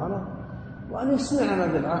جل وعلا، وأن يسمعنا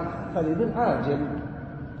بالعاجل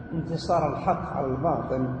انتصار الحق على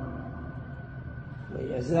الباطل،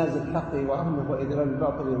 وإعزاز الحق وأهله وإذلال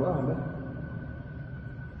الباطل وأهله.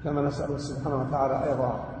 كما نسأل سبحانه وتعالى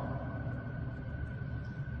أيضا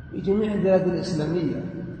في جميع البلاد الإسلامية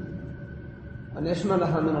أن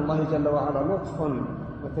يشملها من الله جل وعلا لطف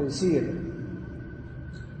وتيسير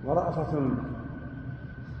ورأفة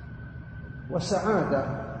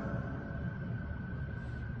وسعادة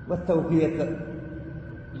والتوفيق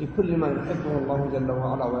لكل ما يحبه الله جل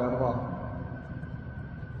وعلا ويرضاه.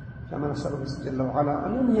 كما نسأله جل وعلا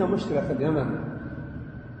أن ينهي مشكلة اليمن،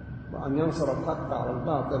 وأن ينصر الحق على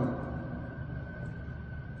الباطل،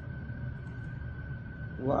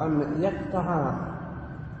 وأن يقطع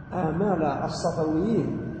آمال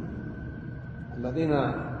الصفويين الذين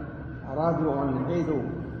أرادوا أن يعيدوا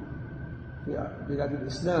في بلاد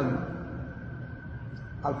الإسلام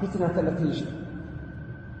الفتنة التي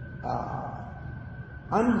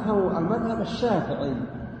أنهوا المذهب الشافعي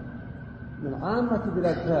من عامة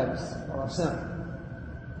بلاد فارس ورسان،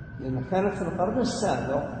 لأن كانت في القرن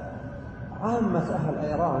السابع عامة أهل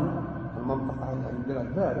إيران المنطقة عن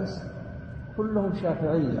بلاد فارس كلهم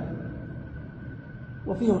شافعية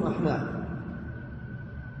وفيهم أحناف.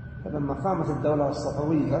 فلما قامت الدولة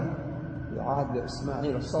الصفوية في عهد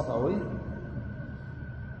إسماعيل الصفوي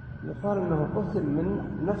يقال أنه قتل من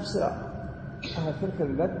نفس أهل تلك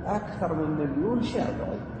البلاد أكثر من 1,000,000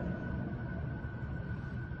 شافعي.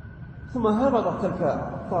 ثم هبطت تلك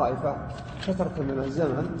الطائفة فترة من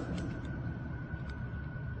الزمن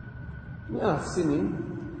 100 سنين،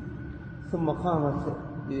 ثم قامت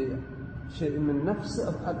بشيء من نفس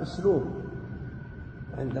الأسلوب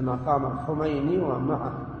عندما قام الخميني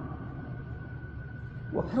ومعه.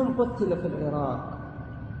 وكم قتل في العراق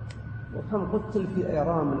وكم قتل في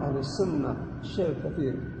إيران من أهل السنة، شيء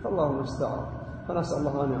كثير، فالله المستعان. فنسأل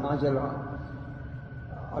الله أن يعاجل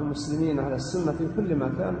المسلمين على السنة في كل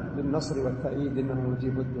مكان بالنصر والتأييد، إنه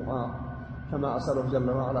يجيب الدعاء. كما أسأله جل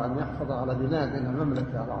وعلا أن يحفظ على بلادنا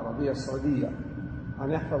المملكة العربية السعودية،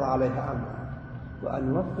 أن يحفظ عليها أمنها،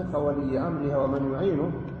 وأن يوفق ولي أمرها ومن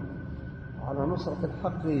يعينه على نصرة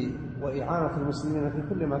الحق وإعانة المسلمين في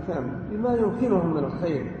كل مكان بما يمكنهم من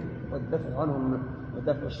الخير والدفع عنهم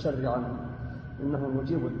ودفع الشر عنهم، إنه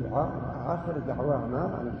مجيب الدعاء. آخر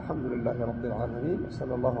دعوانا أن الحمد لله رب العالمين،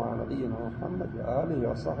 وصلى الله على نبينا محمد وآله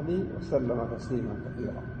وصحبه وسلم تسليما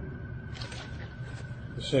كثيرا.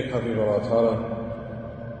 The Shaykh Habibullah Ta'ala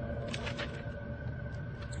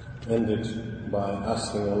ended by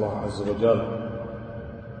asking Allah Azza wa Jal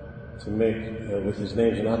to make, with His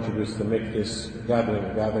names and attributes, to make this gathering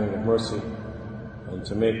a gathering of mercy, and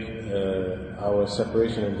to make our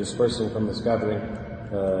separation and dispersing from this gathering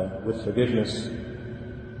with forgiveness,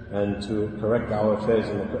 and to correct our affairs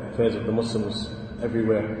and the affairs of the Muslims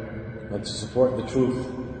everywhere, and to support the truth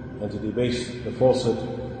and to debase the falsehood.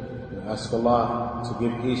 We ask Allah to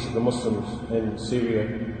give peace to the Muslims in Syria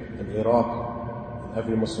and Iraq and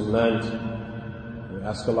every Muslim land. We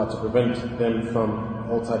ask Allah to prevent them from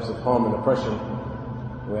all types of harm and oppression.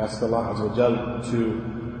 We ask Allah Azza wa Jal to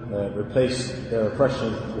replace their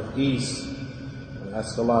oppression with ease. We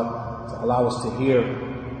ask Allah to allow us to hear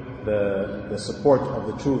the support of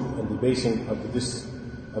the truth and debasing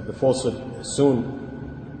of the falsehood soon.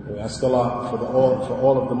 We ask Allah for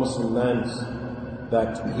all of the Muslim lands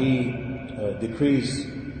that He decrees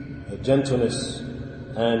gentleness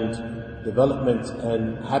and development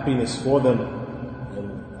and happiness for them,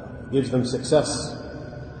 and gives them success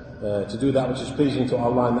to do that which is pleasing to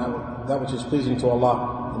Allah, and that which is pleasing to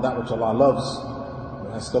Allah, and that which Allah loves.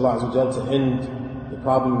 We ask Allah Azza wa Jal to end the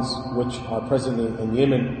problems which are presently in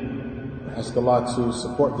Yemen. Ask Allah to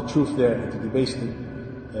support the truth there and to debase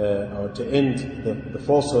or to end the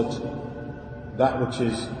falsehood, that which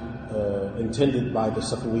is intended by the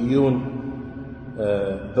Safawiyun,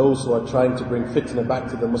 those who are trying to bring fitna back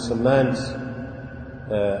to the Muslim lands.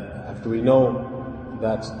 After we know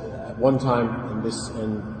that at one time in these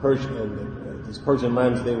Persian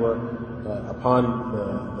lands they were upon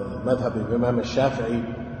the madhab of Imam al-Shafi'i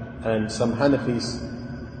and some Hanafis,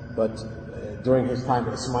 but during his time,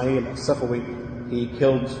 Ismail al-Safawi, he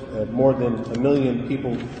killed more than 1 million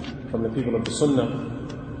people from the people of the Sunnah.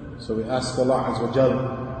 So we ask Allah Azza wa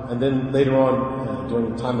Jal. And then later on,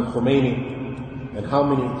 during the time of Khomeini, and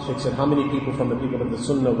Sheikh said, how many people from the people of the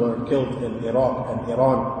Sunnah were killed in Iraq and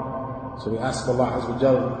Iran? So we ask Allah Azza wa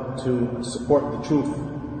Jal to support the truth.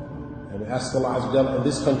 And we ask Allah Azza wa Jal in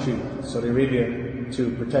this country, Saudi Arabia,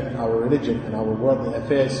 to protect our religion and our worldly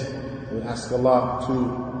affairs. And we ask Allah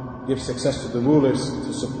to give success to the rulers,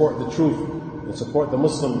 to support the truth and support the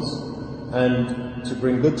Muslims, and to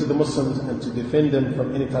bring good to the Muslims and to defend them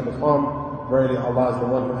from any type of harm. Verily Allah is the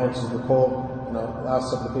one who answers the call. And our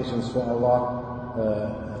last supplications for Allah,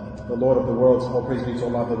 the Lord of the worlds. All praise be to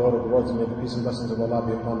Allah, the Lord of the worlds, and may the peace and blessings of Allah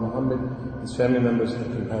be upon Muhammad, his family members and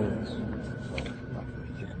companions.